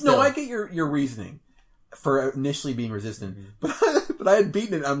it's still. No. I get your reasoning for initially being resistant, but I had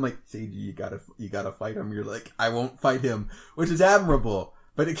beaten it. I'm like, Seiji, you gotta fight him. You're like, I won't fight him, which is admirable.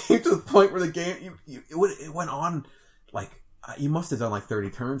 But it came to the point where the game it went on like you must have done like 30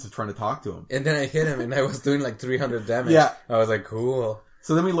 turns of trying to talk to him. And then I hit him, and I was doing like 300 damage. Yeah, I was like, cool.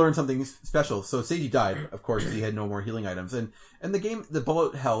 So then we learned something special. So Seiji died, of course, because he had no more healing items, and the game, the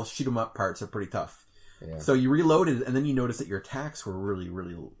bullet hell shoot 'em up parts are pretty tough. Yeah. So you reloaded, and then you noticed that your attacks were really,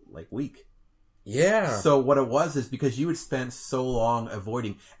 really like weak. Yeah. So what it was is because you had spent so long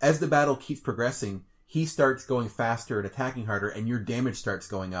avoiding, as the battle keeps progressing, he starts going faster and attacking harder, and your damage starts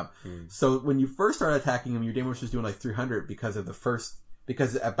going up. So when you first started attacking him, your damage was doing like 300 because at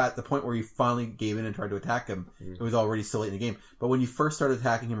the point where you finally gave in and tried to attack him, it was already so late in the game. But when you first started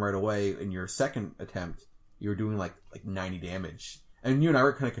attacking him right away in your second attempt, you were doing like 90 damage. And you and I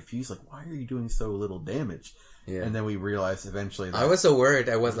were kind of confused, like, why are you doing so little damage? Yeah. And then we realized eventually that... I was so worried.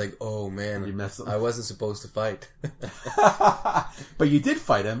 I was like, oh man, I wasn't supposed to fight. But you did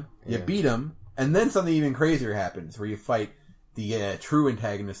fight him, you beat him, and then something even crazier happens, where you fight the true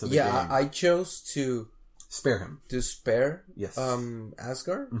antagonist of the game. Yeah, I chose to... Spare him. To spare? Yes.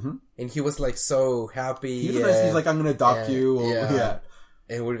 Asgore? Mm-hmm. And he was like so happy. He's like, I'm going to adopt you. Yeah.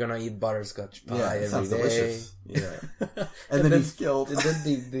 And we're gonna eat butterscotch pie every sounds day. Delicious. Yeah. and then he's killed. And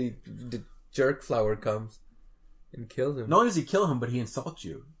then the jerk flower comes and kills him. Not only does he kill him, but he insults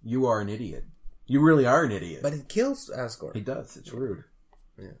you. You are an idiot. You really are an idiot. But it kills Asgore. He does. It's rude.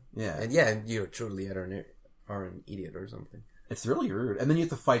 Yeah. And you truly are an idiot or something. It's really rude. And then you have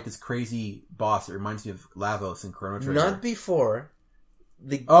to fight this crazy boss. It reminds me of Lavos in Chrono Trigger. Not before.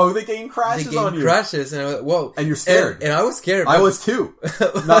 The game crashes on you. The game crashes, and I was, whoa. And you're scared. And I was scared. I was too.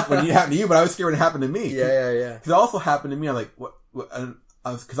 Not when it happened to you, but I was scared when it happened to me. Yeah. Because it also happened to me. I'm like, what?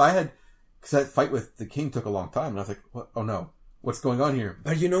 Because that fight with the king took a long time, and I was like, what? Oh no, what's going on here?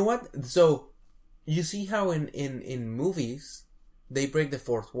 But you know what? So, you see how in movies, they break the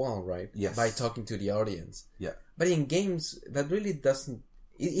fourth wall, right? Yes. By talking to the audience. Yeah. But in games, that really doesn't...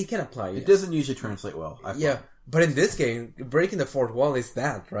 It can apply. It doesn't usually translate well. Yeah. But in this game, breaking the fourth wall is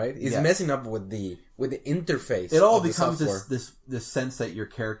that, right? It's messing up with the interface. It all becomes this sense that your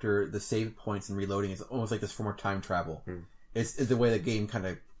character, the save points and reloading is almost like this form of time travel. It's the way the game kind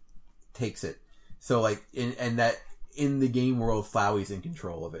of takes it. So like in the game world, Flowey's in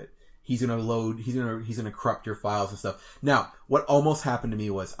control of it. He's gonna load. He's gonna corrupt your files and stuff. Now, what almost happened to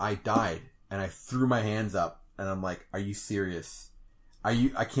me was I died and I threw my hands up and I'm like, "Are you serious?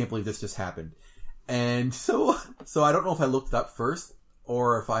 I can't believe this just happened." And so I don't know if I looked it up first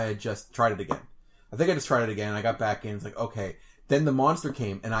or if I had just tried it again. I think I just tried it again. I got back in. It's like, okay. Then the monster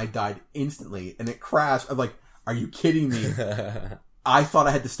came and I died instantly and it crashed. I'm like, are you kidding me? I thought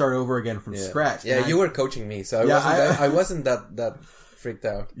I had to start over again from scratch. Yeah, you were coaching me, so I wasn't that freaked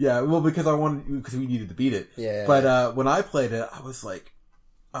out. Yeah, well, because we needed to beat it. Yeah. But when I played it, I was like,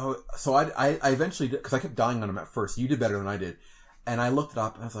 Oh, so I eventually did, because I kept dying on him at first. You did better than I did, and I looked it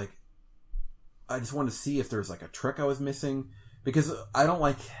up and I was like, I just wanted to see if there was like a trick I was missing, because I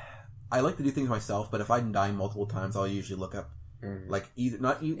like to do things myself, but if I'm dying multiple times, I'll usually look up like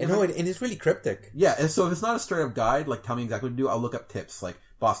and it's really cryptic. Yeah, and so if it's not a straight up guide, like tell me exactly what to do, I'll look up tips, like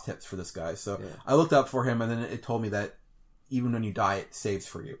boss tips for this guy. So I looked up for him, and then it told me that even when you die, it saves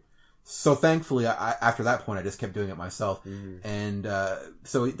for you. So thankfully, after that point, I just kept doing it myself, and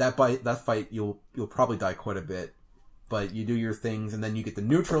so that fight, you'll probably die quite a bit, but you do your things, and then you get the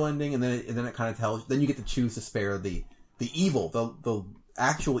neutral ending, and then it kind of tells. Then you get to choose to spare the evil, the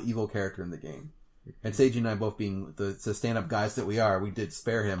actual evil character in the game. And Seiji and I, both being the stand-up guys that we are, we did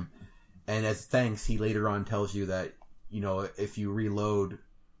spare him, and as thanks, he later on tells you that, you know, if you reload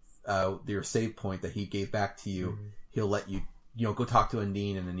your save point that he gave back to you, he'll let you, you know, go talk to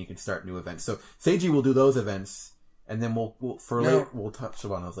Undine, and then you can start new events. So Seiji will do those events, and then we'll touch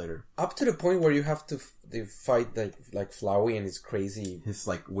on those later. Up to the point where you have to fight like Flowey and his crazy, his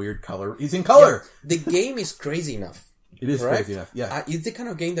like weird color. He's in color. Yeah, the game is crazy enough. It is crazy enough. Yeah, it's the kind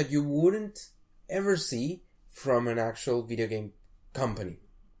of game that you wouldn't ever see from an actual video game company,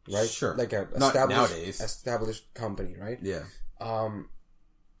 right? Sure, like a established company, right? Yeah.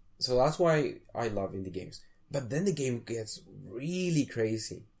 So that's why I love indie games. But then the game gets really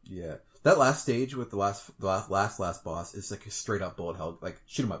crazy. Yeah, that last stage with the last boss is like a straight up bullet hell, like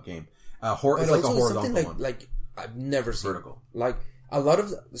shoot 'em up game. It's like a horizontal one. Like I've never seen. Vertical. Like a lot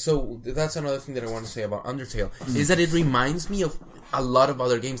of so that's another thing that I want to say about Undertale is that it reminds me of a lot of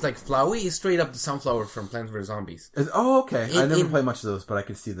other games. Like Flowey is straight up the sunflower from Plants vs Zombies. Okay. I never played much of those, but I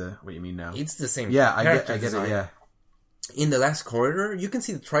can see what you mean now. It's the same. Yeah, I get it. Yeah. In the last corridor, you can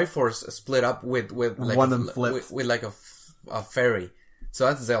see the Triforce split up with like one of them flips with like a fairy. So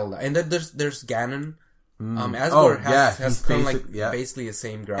that's Zelda, and then there's Ganon. Asgore has kind of like basically the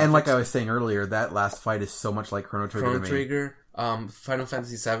same graphics. And like I was saying earlier, that last fight is so much like Chrono Trigger. Final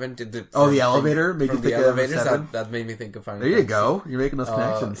Fantasy VII. The elevator made you think of elevators. That made me think of Final Fantasy. There you go. You're making those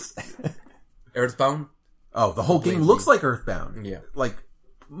connections. Earthbound. Oh, the whole game looks like Earthbound. Yeah, like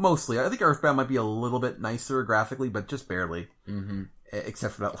mostly. I think Earthbound might be a little bit nicer graphically, but just barely. Mm-hmm.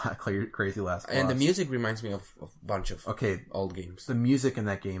 Except for that crazy last boss. And the music reminds me of a bunch of old games. The music in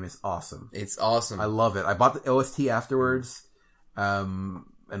that game is awesome. It's awesome. I love it. I bought the OST afterwards, and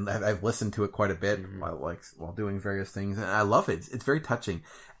I've listened to it quite a bit while doing various things, and I love it. It's very touching.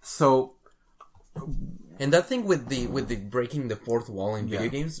 So, and that thing with the breaking the fourth wall in video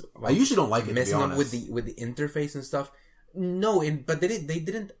games, I usually don't like it. Messing to be honest. up with the interface and stuff. No, but they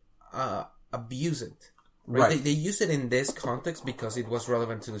didn't abuse it. Right. They used it in this context because it was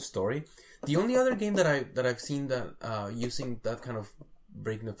relevant to the story. The only other game that I've seen that using that kind of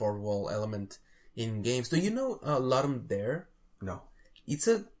breaking the fourth wall element in games. Do you know Ludum Dare? No. It's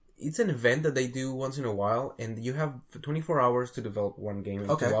an event that they do once in a while, and you have 24 hours to develop one game and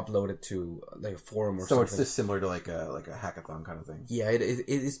to upload it to like a forum or something. So it's just similar to like a hackathon kind of thing. Yeah, it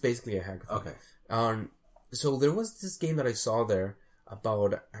is basically a hackathon. Okay. So there was this game that I saw there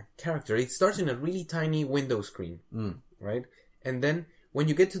about a character. It starts in a really tiny window screen, right? And then when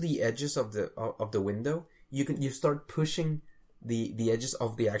you get to the edges of the window, you start pushing the edges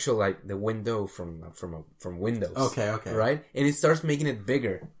of the actual like the window from Windows. Okay. Right, and it starts making it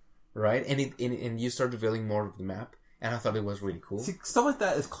bigger, right? And you start revealing more of the map. And I thought it was really cool. See, stuff like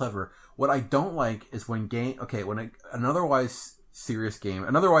that is clever. What I don't like is when an otherwise serious game,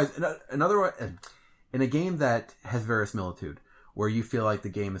 in a game that has verisimilitude, where you feel like the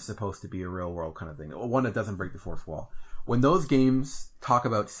game is supposed to be a real world kind of thing, one that doesn't break the fourth wall. When those games talk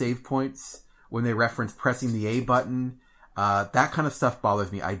about save points, when they reference pressing the A button, that kind of stuff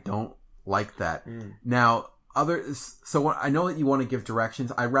bothers me. I don't like that. Now, so I know that you want to give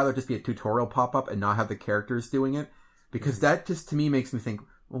directions. I'd rather just be a tutorial pop up and not have the characters doing it, because that just to me makes me think,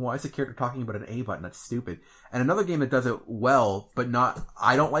 well, why is the character talking about an A button? That's stupid. And another game that does it well, but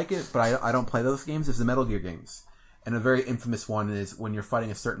I don't like it, but I don't play those games, is the Metal Gear games. And a very infamous one is when you're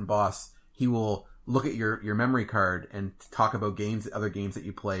fighting a certain boss, he will look at your memory card and talk about other games that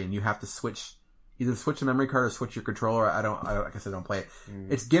you play, and you have to either switch the memory card or switch your controller. I guess I don't play it.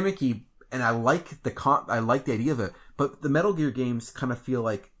 It's gimmicky, and I like the idea of it, but the Metal Gear games kind of feel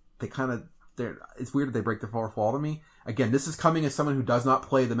like it's weird that they break the fourth wall to me. Again, this is coming as someone who does not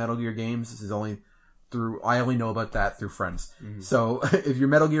play the Metal Gear games. This is I only know about that through friends. So if you're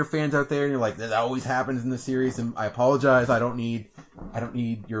Metal Gear fans out there and you're like, that always happens in the series, and I apologize, I don't need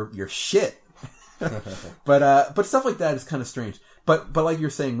your shit. But stuff like that is kind of strange. But like you're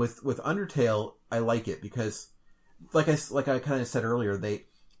saying with Undertale, I like it because like I kind of said earlier,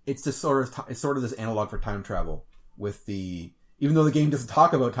 it's sort of this analog for time travel with the even though the game doesn't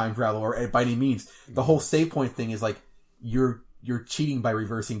talk about time travel or by any means, the whole save point thing is like you're cheating by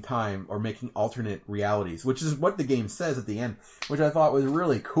reversing time or making alternate realities, which is what the game says at the end, which I thought was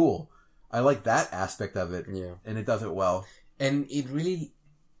really cool. I like that aspect of it, and it does it well. And it really,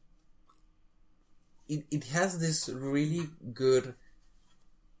 it has this really good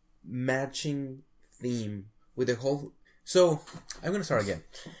matching theme with the whole. So I'm gonna start again.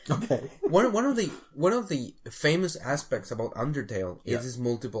 Okay. One of the famous aspects about Undertale is its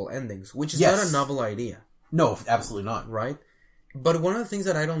multiple endings, which is not a novel idea. No, absolutely not. Right? But one of the things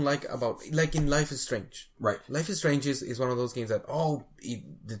that I don't like about, like in Life is Strange. Right. Life is Strange is one of those games that,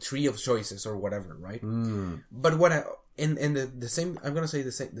 the tree of choices or whatever, right? But what the same, I'm gonna say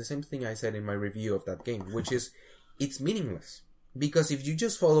the same thing I said in my review of that game, which is, it's meaningless. Because if you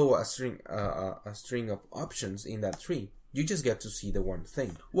just follow a string of options in that tree, you just get to see the one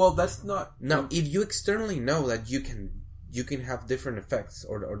thing. Well, that's not... Now, if you externally know that you can have different effects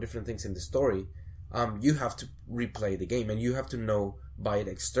or different things in the story, you have to replay the game and you have to know by it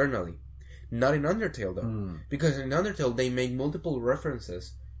externally. Not in Undertale though, because in Undertale they make multiple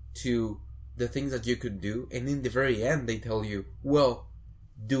references to the things that you could do, and in the very end they tell you, well,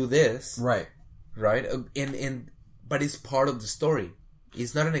 do this, right? But it's part of the story.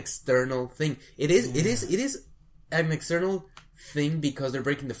 It's not an external thing. It is an external thing because they're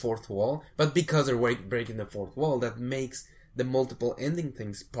breaking the fourth wall, but because they're breaking the fourth wall, that makes the multiple ending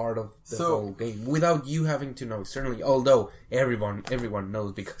things part of the whole game without you having to know externally. Although everyone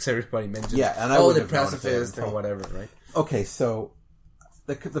knows because everybody mentions the pacifist or whatever, right? Okay, so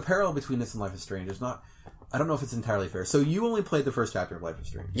the parallel between this and Life is Strange is not. I don't know if it's entirely fair. So you only played the first chapter of Life is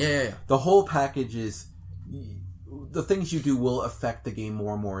Strange. Yeah. The whole package is. The things you do will affect the game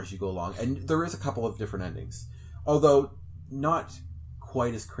more and more as you go along. And there is a couple of different endings. Although not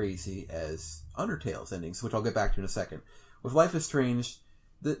quite as crazy as Undertale's endings, which I'll get back to in a second. With Life is Strange,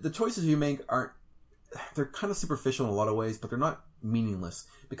 the choices you make they're kind of superficial in a lot of ways, but they're not meaningless.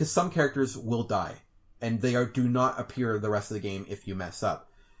 Because some characters will die. And they do not appear the rest of the game if you mess up.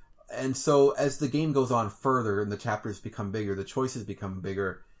 And so as the game goes on further and the chapters become bigger, the choices become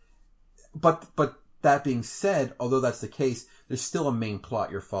bigger. But that being said, although that's the case, there's still a main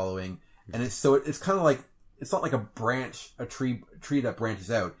plot you're following, and it's kind of like, it's not like a tree that branches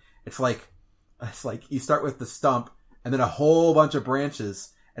out. It's like you start with the stump and then a whole bunch of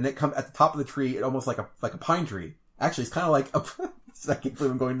branches, and it comes at the top of the tree, almost like a pine tree. Actually, it's kind of like I can't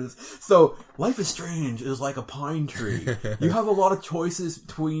believe I'm going to this. So, Life is Strange is like a pine tree. You have a lot of choices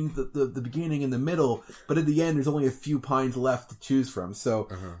between the beginning and the middle, but at the end, there's only a few pines left to choose from. So,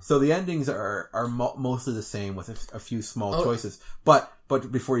 so the endings are mostly the same with a few small choices. But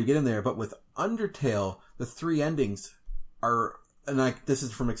before you get in there, but with Undertale, the three endings are, and this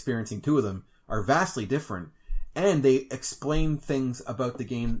is from experiencing two of them, are vastly different, and they explain things about the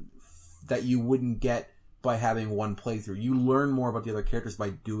game that you wouldn't get by having one playthrough. You learn more about the other characters by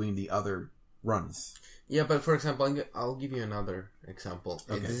doing the other runs. Yeah, but for example, I'll give you another example.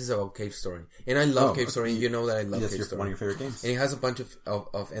 Okay. This is about Cave Story. And I love Cave Story, and you know that I love Cave Story. One of your favorite games. And it has a bunch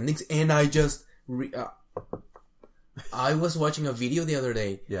of endings, and I just... I was watching a video the other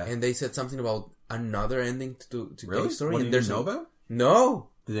day, and they said something about another ending to really? Cave Story. What, did you know about? No.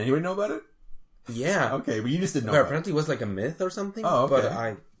 Did anybody know about it? Yeah. Okay, but you just didn't know about it. Apparently it was like a myth or something. Oh, okay. But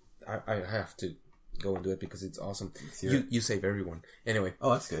I have to go and do it because it's awesome. You save everyone. Anyway.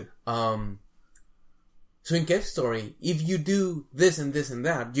 Oh, that's good. So in Cave Story, if you do this and this and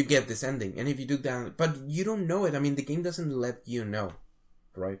that, you get this ending. And if you do that, but you don't know it. I mean, the game doesn't let you know.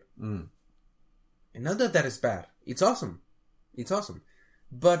 Right? And not that is bad. It's awesome. It's awesome.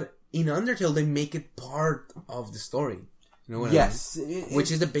 But in Undertale, they make it part of the story. You know what I mean?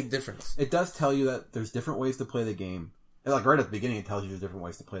 Which is the big difference. It does tell you that there's different ways to play the game. Like right at the beginning, it tells you there's different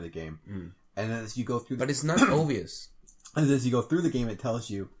ways to play the game. And then as you go through... But it's not obvious. And as you go through the game, it tells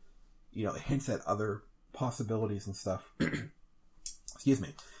you, it hints at other possibilities and stuff. Excuse me.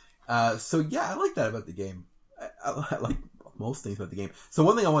 So yeah, I like that about the game. I like most things about the game. So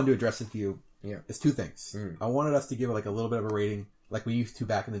one thing I wanted to address with you is two things. I wanted us to give it like a little bit of a rating, like we used to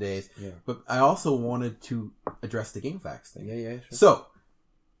back in the days. Yeah. But I also wanted to address the GameFAQs thing. Yeah, sure. So,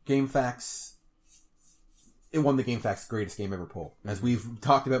 GameFAQs, it won the GameFAQs greatest game ever poll, as we've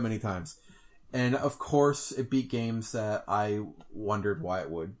talked about many times. And of course, it beat games that I wondered why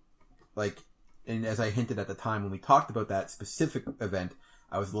it would. And as I hinted at the time when we talked about that specific event,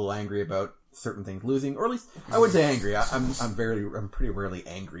 I was a little angry about certain things losing, or at least I wouldn't say angry. I'm pretty rarely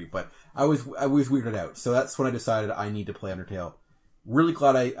angry, but I was weirded out. So that's when I decided I need to play Undertale. Really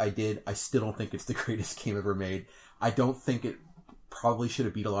glad I did. I still don't think it's the greatest game ever made. I don't think it probably should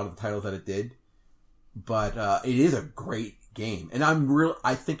have beat a lot of the titles that it did, but it is a great game, and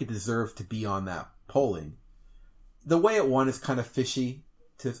I think it deserves to be on that polling. The way it won is kind of fishy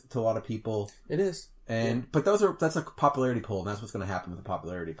to a lot of people. It is. But that's a popularity poll, and that's what's going to happen with the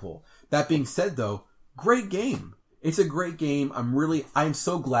popularity poll. That being said, though, great game. It's a great game. I'm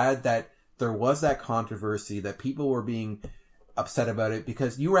so glad that there was that controversy, that people were being upset about it,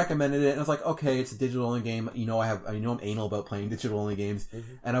 because you recommended it, and I was like, okay, it's a digital only game. I'm anal about playing digital only games,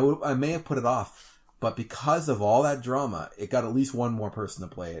 and I may have put it off, but because of all that drama, it got at least one more person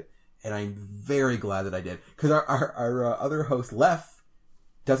to play it, and I'm very glad that I did, because our other host, Lef,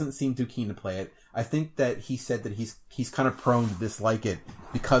 doesn't seem too keen to play it. I think that he said that he's kind of prone to dislike it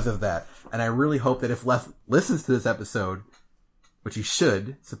because of that. And I really hope that if Lef listens to this episode, which he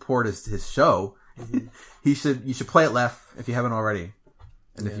should, support his show, you should play it, Lef, if you haven't already.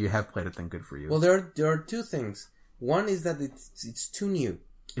 And if you have played it, then good for you. Well, there are two things. One is that it's too new.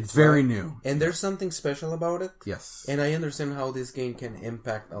 It's very new. And there's something special about it. Yes. And I understand how this game can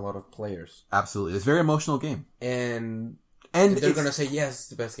impact a lot of players. Absolutely. It's a very emotional game. And they're going to say, yes, it's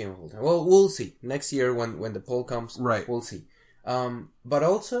the best game of all time. Well, we'll see. Next year, when the poll comes, right, we'll see. But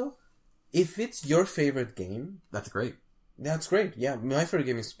also, if it's your favorite game... That's great. That's great. Yeah, my favorite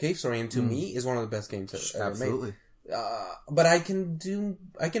game is Cave Story, and to me, is one of the best games ever Absolutely. made. But I can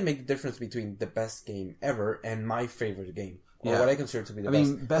make the difference between the best game ever and my favorite game. Or what I consider to be the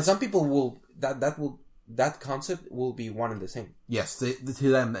best. But some people will... That concept will be one and the same. Yes, to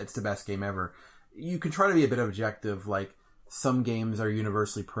them, it's the best game ever. You can try to be a bit objective, like... Some games are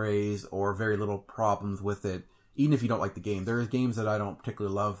universally praised or very little problems with it, even if you don't like the game. There are games that I don't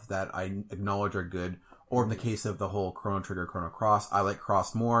particularly love that I acknowledge are good, or in the case of the whole Chrono Trigger, Chrono Cross, I like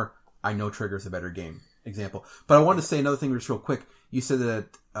Cross more. I know Trigger's a better game. Example. But I wanted to say another thing just real quick. You said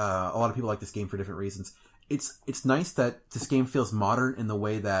that a lot of people like this game for different reasons. It's nice that this game feels modern in the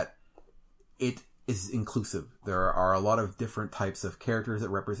way that it is inclusive. There are a lot of different types of characters that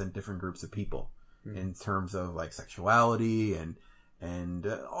represent different groups of people. In terms of like sexuality and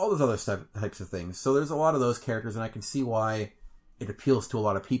all those other types of things. So there's a lot of those characters, and I can see why it appeals to a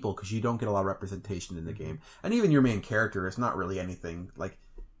lot of people, because you don't get a lot of representation in the game. And even your main character is not really anything like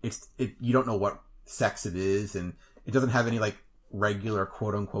you don't know what sex it is, and it doesn't have any like regular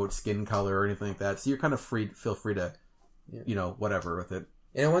quote unquote skin color or anything like that. So you're kind of feel free to whatever with it.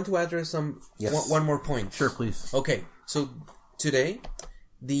 And I want to address one more point. Sure, please. Okay, so today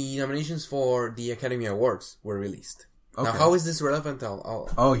the nominations for the Academy Awards were released. Okay. Now, how is this relevant?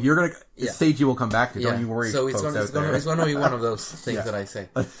 You're gonna stage you will come back to. Don't you worry. So it's gonna be one of those things that I say.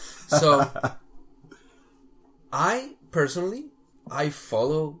 So, I personally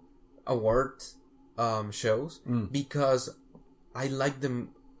follow award shows because I like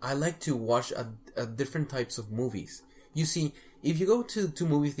them. I like to watch different types of movies. You see, if you go to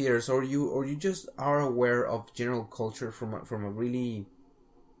movie theaters or you just are aware of general culture from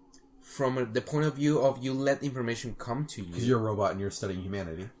the point of view of you let information come to you. Because you're a robot and you're studying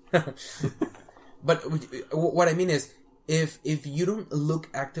humanity. But what I mean is, if you don't look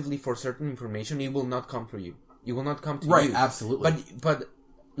actively for certain information, it will not come for you. It will not come to you. Right, absolutely. But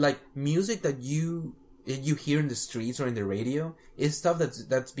like music that you hear in the streets or in the radio is stuff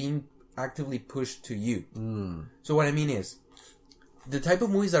that's being actively pushed to you. So what I mean is, the type of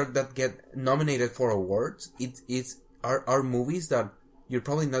movies that get nominated for awards, are movies that you're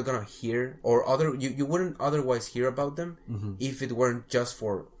probably not gonna hear, or you wouldn't otherwise hear about them if it weren't just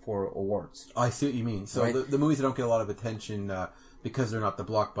for awards. I see what you mean. So right? the movies that don't get a lot of attention because they're not the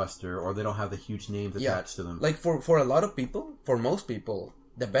blockbuster, or they don't have the huge names attached to them. Like for a lot of people, for most people,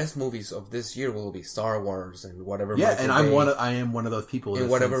 the best movies of this year will be Star Wars and whatever. Yeah, and I am one of those people. And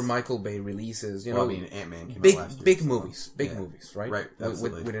whatever Michael Bay releases, I mean, Ant-Man came out last year. Big movies, right? Right,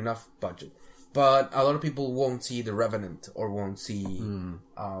 absolutely. With enough budget. But a lot of people won't see The Revenant or won't see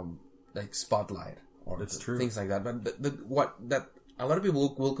like Spotlight or things like that. But a lot of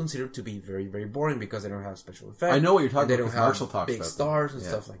people will consider to be very, very boring because they don't have special effects. I know what you're talking about. They don't have big stars and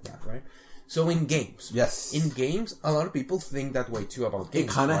stuff like that, right? So in games, a lot of people think that way too about games. It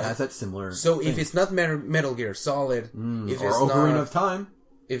kind of has that similar. So thing. If it's not Metal Gear Solid, if it's Ocarina of Time,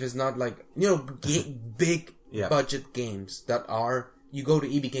 if it's not like big budget games that are. You go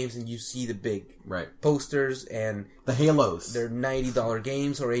to EB Games and you see the big posters and... The Halos. They're $90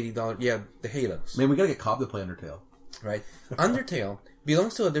 games or $80... Yeah, the Halos. Man, we gotta get Cobb to play Undertale. Right. Undertale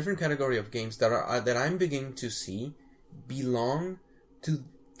belongs to a different category of games that I'm beginning to see belong to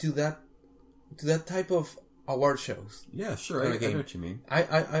that type of award shows. Yeah, sure. I know what you mean.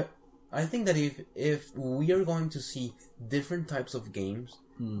 I think that if we are going to see different types of games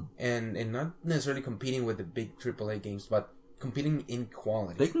and not necessarily competing with the big AAA games, but competing in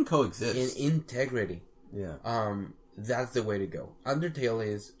quality. They can coexist. In integrity. Yeah. that's the way to go.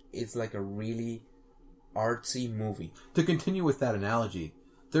 Undertale it's like a really artsy movie. To continue with that analogy,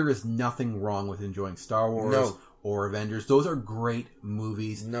 there is nothing wrong with enjoying Star Wars or Avengers. Those are great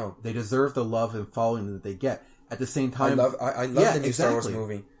movies. No. They deserve the love and following that they get. At the same time, I love the new Star Wars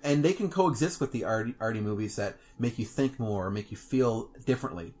movie. And they can coexist with the arty movies that make you think more or make you feel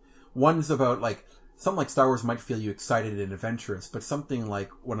differently. One's about, like, something like Star Wars might feel you excited and adventurous, but something like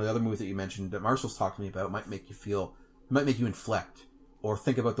one of the other movies that you mentioned that Marshall's talked to me about might make you inflect or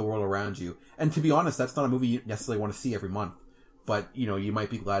think about the world around you. And to be honest, that's not a movie you necessarily want to see every month. But, you know, you might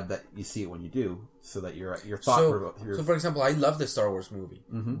be glad that you see it when you do, so that your thought... So, for example, I love the Star Wars movie,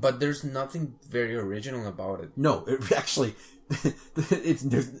 but there's nothing very original about it. No, it actually... it's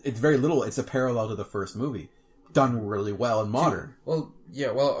very little. It's a parallel to the first movie. Done really well and modern. Well,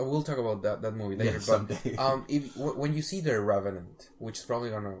 yeah, we'll talk about that movie later. Yeah, someday. But when you see the Revenant, which is probably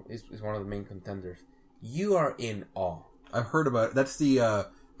is one of the main contenders, you are in awe. I've heard about it. That's the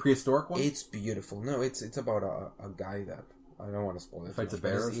prehistoric one? It's beautiful. No, it's about a guy that... I don't want to spoil it. Fights a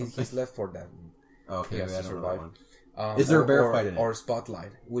bear or something? He's left for dead. Okay, he has to survive. Is there a bear fight in it? Or Spotlight,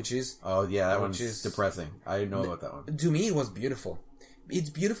 which is... Oh, yeah, that one's depressing. I didn't know about that one. To me, it was beautiful.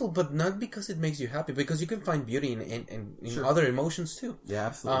 It's beautiful, but not because it makes you happy, because you can find beauty in sure. other emotions, too. Yeah,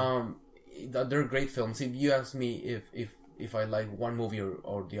 absolutely. They're great films. If you ask me if I like one movie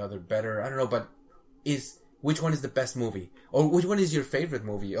or the other better, I don't know, but which one is the best movie? Or which one is your favorite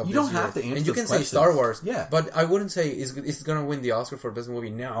movie of this year? You don't have to answer and you can say Star Wars. Yeah. But I wouldn't say is going to win the Oscar for best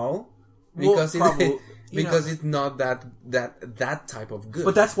movie. No. Because it's not that type of good.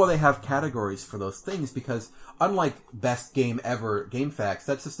 But that's why they have categories for those things, because unlike best game ever, GameFAQs,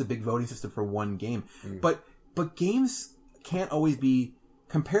 that's just a big voting system for one game. But games can't always be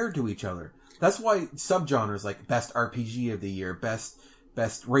compared to each other. That's why subgenres like best RPG of the year, best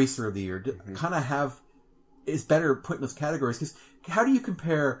racer of the year kind of have... is better put in those categories, because how do you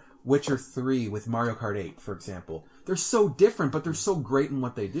compare Witcher 3 with Mario Kart 8, for example? They're so different, but they're so great in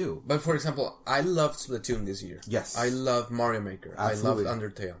what they do. But for example, I loved Splatoon this year. Yes. I love Mario Maker. Absolutely. I loved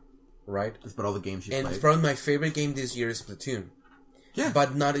Undertale. Right? That's about all the games you played. And probably my favorite game this year is Splatoon. Yeah.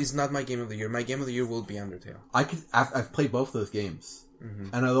 But it's not my game of the year. My game of the year will be Undertale. I've played both of those games.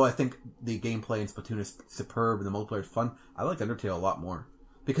 And although I think the gameplay in Splatoon is superb and the multiplayer is fun, I like Undertale a lot more.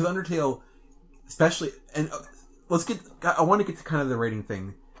 Because Undertale... especially, and I want to get to kind of the rating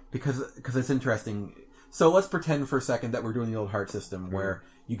thing, because it's interesting. So let's pretend for a second that we're doing the old heart system, where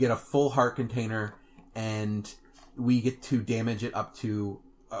you get a full heart container, and we get to damage it up to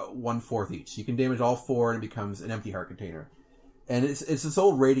 1/4 each. You can damage all 4, and it becomes an empty heart container. And it's this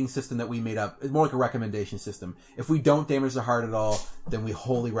old rating system that we made up. It's more like a recommendation system. If we don't damage the heart at all, then we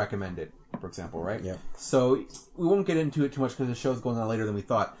wholly recommend it, for example, right? Yeah. So we won't get into it too much because the show's going on later than we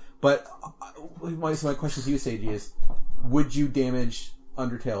thought. But my question to you, Seiji, is would you damage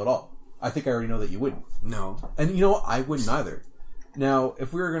Undertale at all? I think I already know that you wouldn't. No. And you know what? I wouldn't either. Now,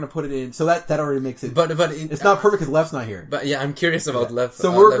 if we were going to put it in... So that already makes it... But it's not perfect because Left's not here. But yeah, I'm curious about Left.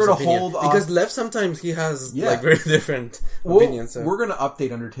 So we're going to hold off... Because Left sometimes he has like very different opinions. So. We're going to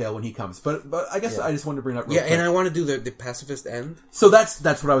update Undertale when he comes. But I guess I just wanted to bring it up real quick. And I want to do the pacifist end. So that's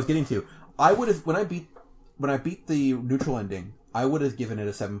what I was getting to. I would have... When I beat the neutral ending, I would have given it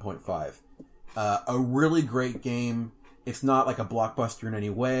a 7.5. A really great game. It's not like a blockbuster in any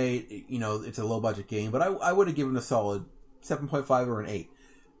way. You know, it's a low budget game. But I would have given it a solid 7.5 or an 8.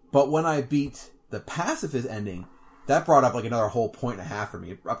 But when I beat the pacifist ending, that brought up like another whole 1.5 for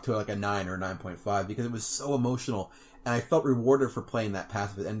me, up to like a 9 or a 9.5, because it was so emotional, and I felt rewarded for playing that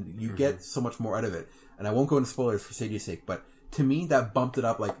pacifist, and you get so much more out of it. And I won't go into spoilers for Seiji's sake, but to me that bumped it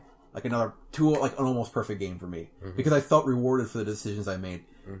up like another like an almost perfect game for me, because I felt rewarded for the decisions I made,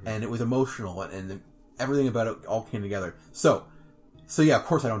 and it was emotional, and everything about it all came together. So yeah, of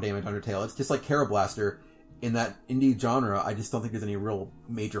course I don't damage Undertale. It's just like Kara Blaster. In that indie genre, I just don't think there's any real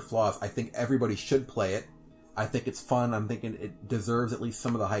major flaws. I think everybody should play it. I think it's fun. I'm thinking it deserves at least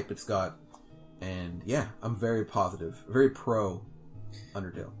some of the hype it's got. And yeah, I'm very positive. Very pro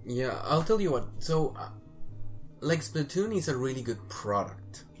Undertale. Yeah, I'll tell you what. So, like, Splatoon is a really good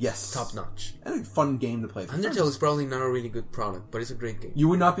product. Yes. Top notch. And a fun game to play. Undertale is probably not a really good product, but it's a great game. You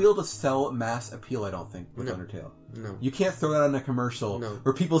would not be able to sell mass appeal, I don't think, with Undertale. No. You can't throw that on a commercial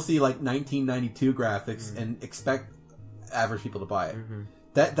where people see like 1992 graphics and expect average people to buy it.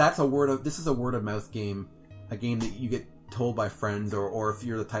 This is a word of mouth game, a game that you get told by friends, or if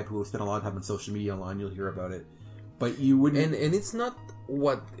you're the type who spend a lot of time on social media online, you'll hear about it. But you wouldn't. And it's not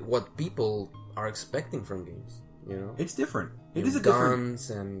what people are expecting from games. You know, it's different. It is a guns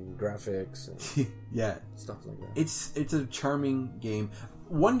and graphics and stuff like that. It's a charming game.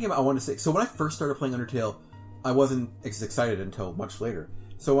 One game I want to say. So when I first started playing Undertale, I wasn't as excited until much later.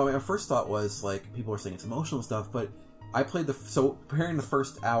 So my first thought was, like, people are saying it's emotional stuff, but I played comparing the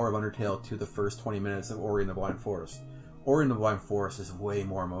first hour of Undertale to the first 20 minutes of Ori and the Blind Forest. Ori and the Blind Forest is way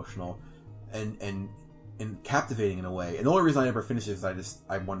more emotional and captivating in a way. And the only reason I never finished it is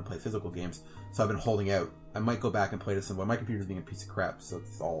I wanted to play physical games, so I've been holding out. I might go back and play this some. My computer's being a piece of crap, so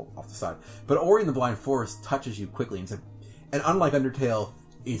it's all off the side. But Ori and the Blind Forest touches you quickly, and unlike Undertale,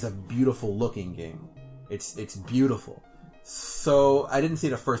 it's a beautiful looking game. It's beautiful. So I didn't see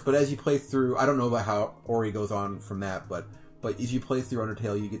it at first, but as you play through, I don't know about how Ori goes on from that, but as you play through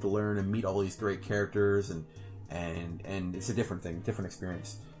Undertale, you get to learn and meet all these great characters, and it's a different thing, different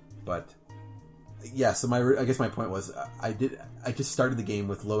experience. But yeah, so I guess my point was I just started the game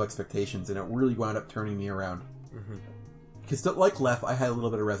with low expectations, and it really wound up turning me around. Because like Left, I had a little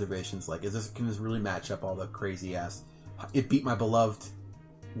bit of reservations. Like, can this really match up all the crazy ass? It beat my beloved,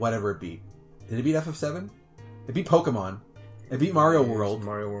 whatever it beat. Did it beat FF7? It beat Pokemon. It beat Mario World.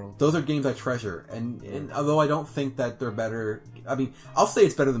 Mario World. Those are games I treasure, and although I don't think that they're better, I mean, I'll say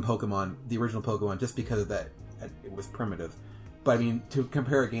it's better than Pokemon, the original Pokemon, just because of that. It was primitive. But I mean, to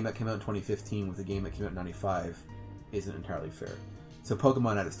compare a game that came out in 2015 with a game that came out in 95 isn't entirely fair. So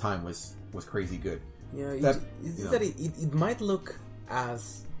Pokemon at its time was crazy good. Yeah, it might look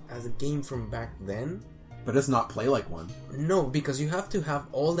as a game from back then, but it's not play like one. No, because you have to have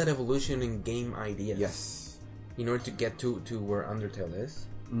all that evolution in game ideas. Yes. In order to get to where Undertale is.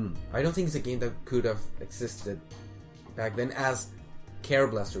 I don't think it's a game that could have existed back then as Care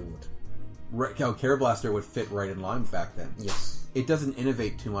Blaster would. Right, Care Blaster would fit right in line back then. Yes. It doesn't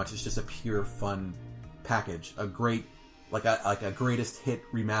innovate too much. It's just a pure fun package. A great, like a greatest hit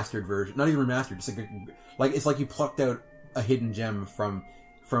remastered version. Not even remastered. Just it's like you plucked out a hidden gem from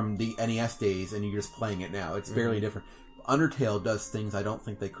the NES days and you're just playing it now. It's barely different. Undertale does things I don't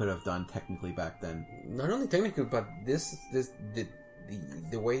think they could have done technically back then. Not only technically, but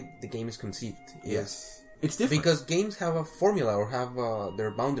the way the game is conceived is... Yes. It's different. Because games have a formula or have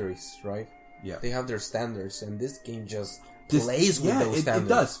their boundaries, right? Yeah. They have their standards, and this game just plays with those standards. It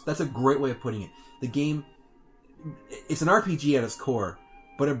does. That's a great way of putting it. The game, it's an RPG at its core,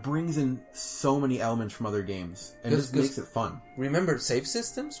 but it brings in so many elements from other games, and just makes it fun. Remember, save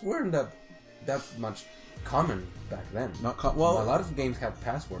systems weren't that much common back then. Well, a lot of games had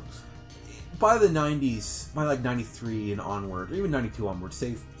passwords. By the 90s, by like 93 and onward, or even 92 onward,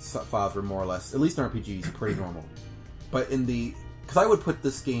 save files were more or less, at least in RPGs, pretty normal. But because I would put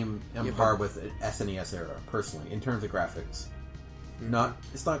this game on par with an SNES era, personally, in terms of graphics.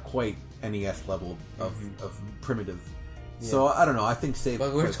 It's not quite NES level of primitive. Yeah. So I don't know. I think save.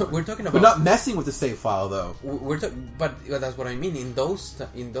 But we're talking about. We're not messing with the save file though. But that's what I mean. In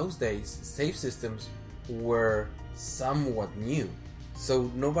those days, save systems were somewhat new.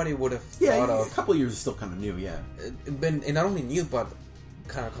 So nobody would have thought of... a couple of years is still kind of new, yeah. And not only new, but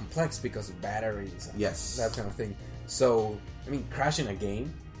kind of complex because of batteries and that kind of thing. So, I mean, crashing a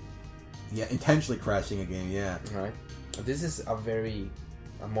game... Yeah, intentionally crashing a game, yeah. Right. This is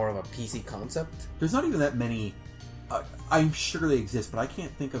more of a PC concept. There's not even that many... I'm sure they exist, but I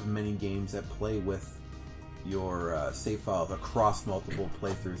can't think of many games that play with your save files across multiple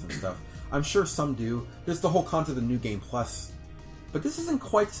playthroughs and stuff. I'm sure some do. There's the whole concept of New Game Plus... But this isn't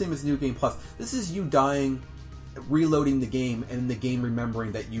quite the same as New Game Plus. This is you dying, reloading the game, and the game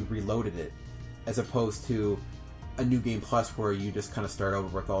remembering that you reloaded it, as opposed to a New Game Plus where you just kind of start over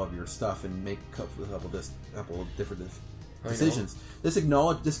with all of your stuff and make a couple of different decisions. This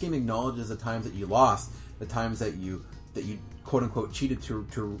game acknowledges the times that you lost, the times that you quote unquote cheated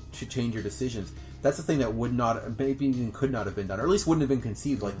to change your decisions. That's the thing that would not, maybe even could not have been done, or at least wouldn't have been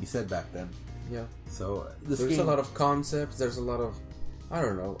conceived like you said back then. Yeah. So there's a lot of concepts. There's a lot of, I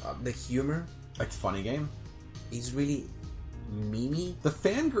don't know, the humor. It's a funny game. It's really memey.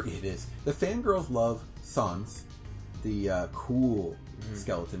 It is. The fangirls love Sans, the cool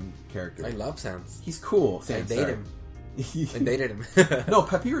skeleton character. I love Sans. He's cool. I dated him. No,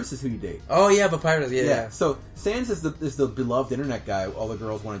 Papyrus is who you date. Oh yeah, Papyrus. Yeah. So Sans is the beloved internet guy all the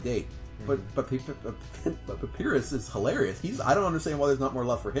girls want to date. But Papyrus is hilarious. I don't understand why there's not more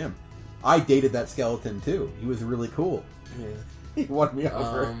love for him. I dated that skeleton too. He was really cool. Yeah. He won me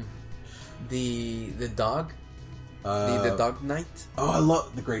over. The dog, the dog knight. Oh, I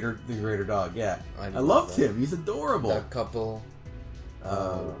love the greater dog. Yeah, I loved him. He's adorable. That couple.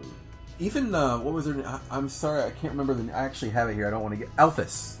 Even what was her name? I'm sorry, I can't remember the. I actually have it here. I don't want to get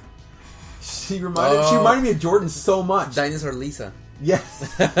Alphys. She reminded me of Jordan so much. Dinosaur Lisa.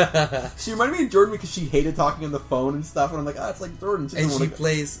 Yes. She reminded me of Jordan because she hated talking on the phone and stuff, and I'm like, it's like Jordan. And she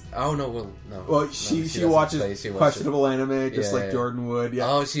plays... Oh, no, well, no. Well, she watches questionable anime, just like Jordan would. Yeah.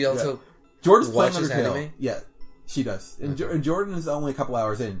 Oh, she also... Jordan's playing Undertale. Anime? Yeah. She does. And Jordan is only a couple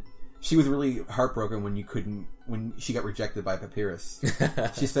hours in. She was really heartbroken when she got rejected by Papyrus.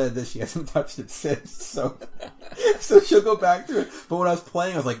 She said that she hasn't touched it since, so she'll go back to it. But when I was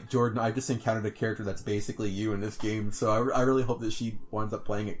playing, I was like, Jordan, I just encountered a character that's basically you in this game, so I really hope that she winds up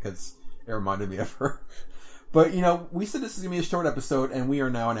playing it because it reminded me of her. But, we said this is going to be a short episode, and we are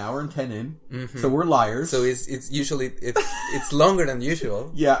now 1 hour and 10 in, so we're liars. So it's usually, it's longer than usual.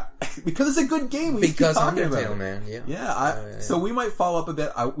 Yeah, because it's a good game. Because Undertale, man, yeah. Yeah, so we might follow up a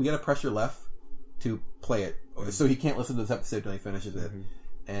bit. We got to pressure Left to play it, so he can't listen to this episode until he finishes it.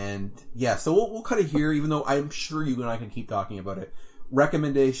 And, yeah, so we'll cut it here, even though I'm sure you and I can keep talking about it.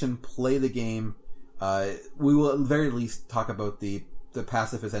 Recommendation, play the game. We will at the very least talk about the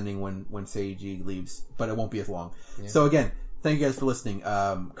pacifist ending when Seiji leaves, but it won't be as long. Yeah. So again, thank you guys for listening.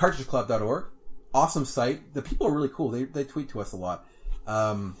 CartridgeClub.org, awesome site. The people are really cool. They tweet to us a lot.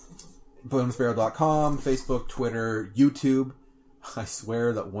 BoomsBarrel.com, Facebook, Twitter, YouTube. I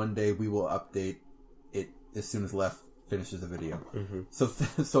swear that one day we will update it as soon as Left finishes the video.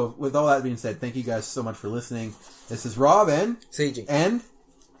 So with all that being said, thank you guys so much for listening. This is Rob and Seiji. And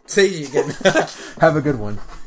Seiji again. Have a good one.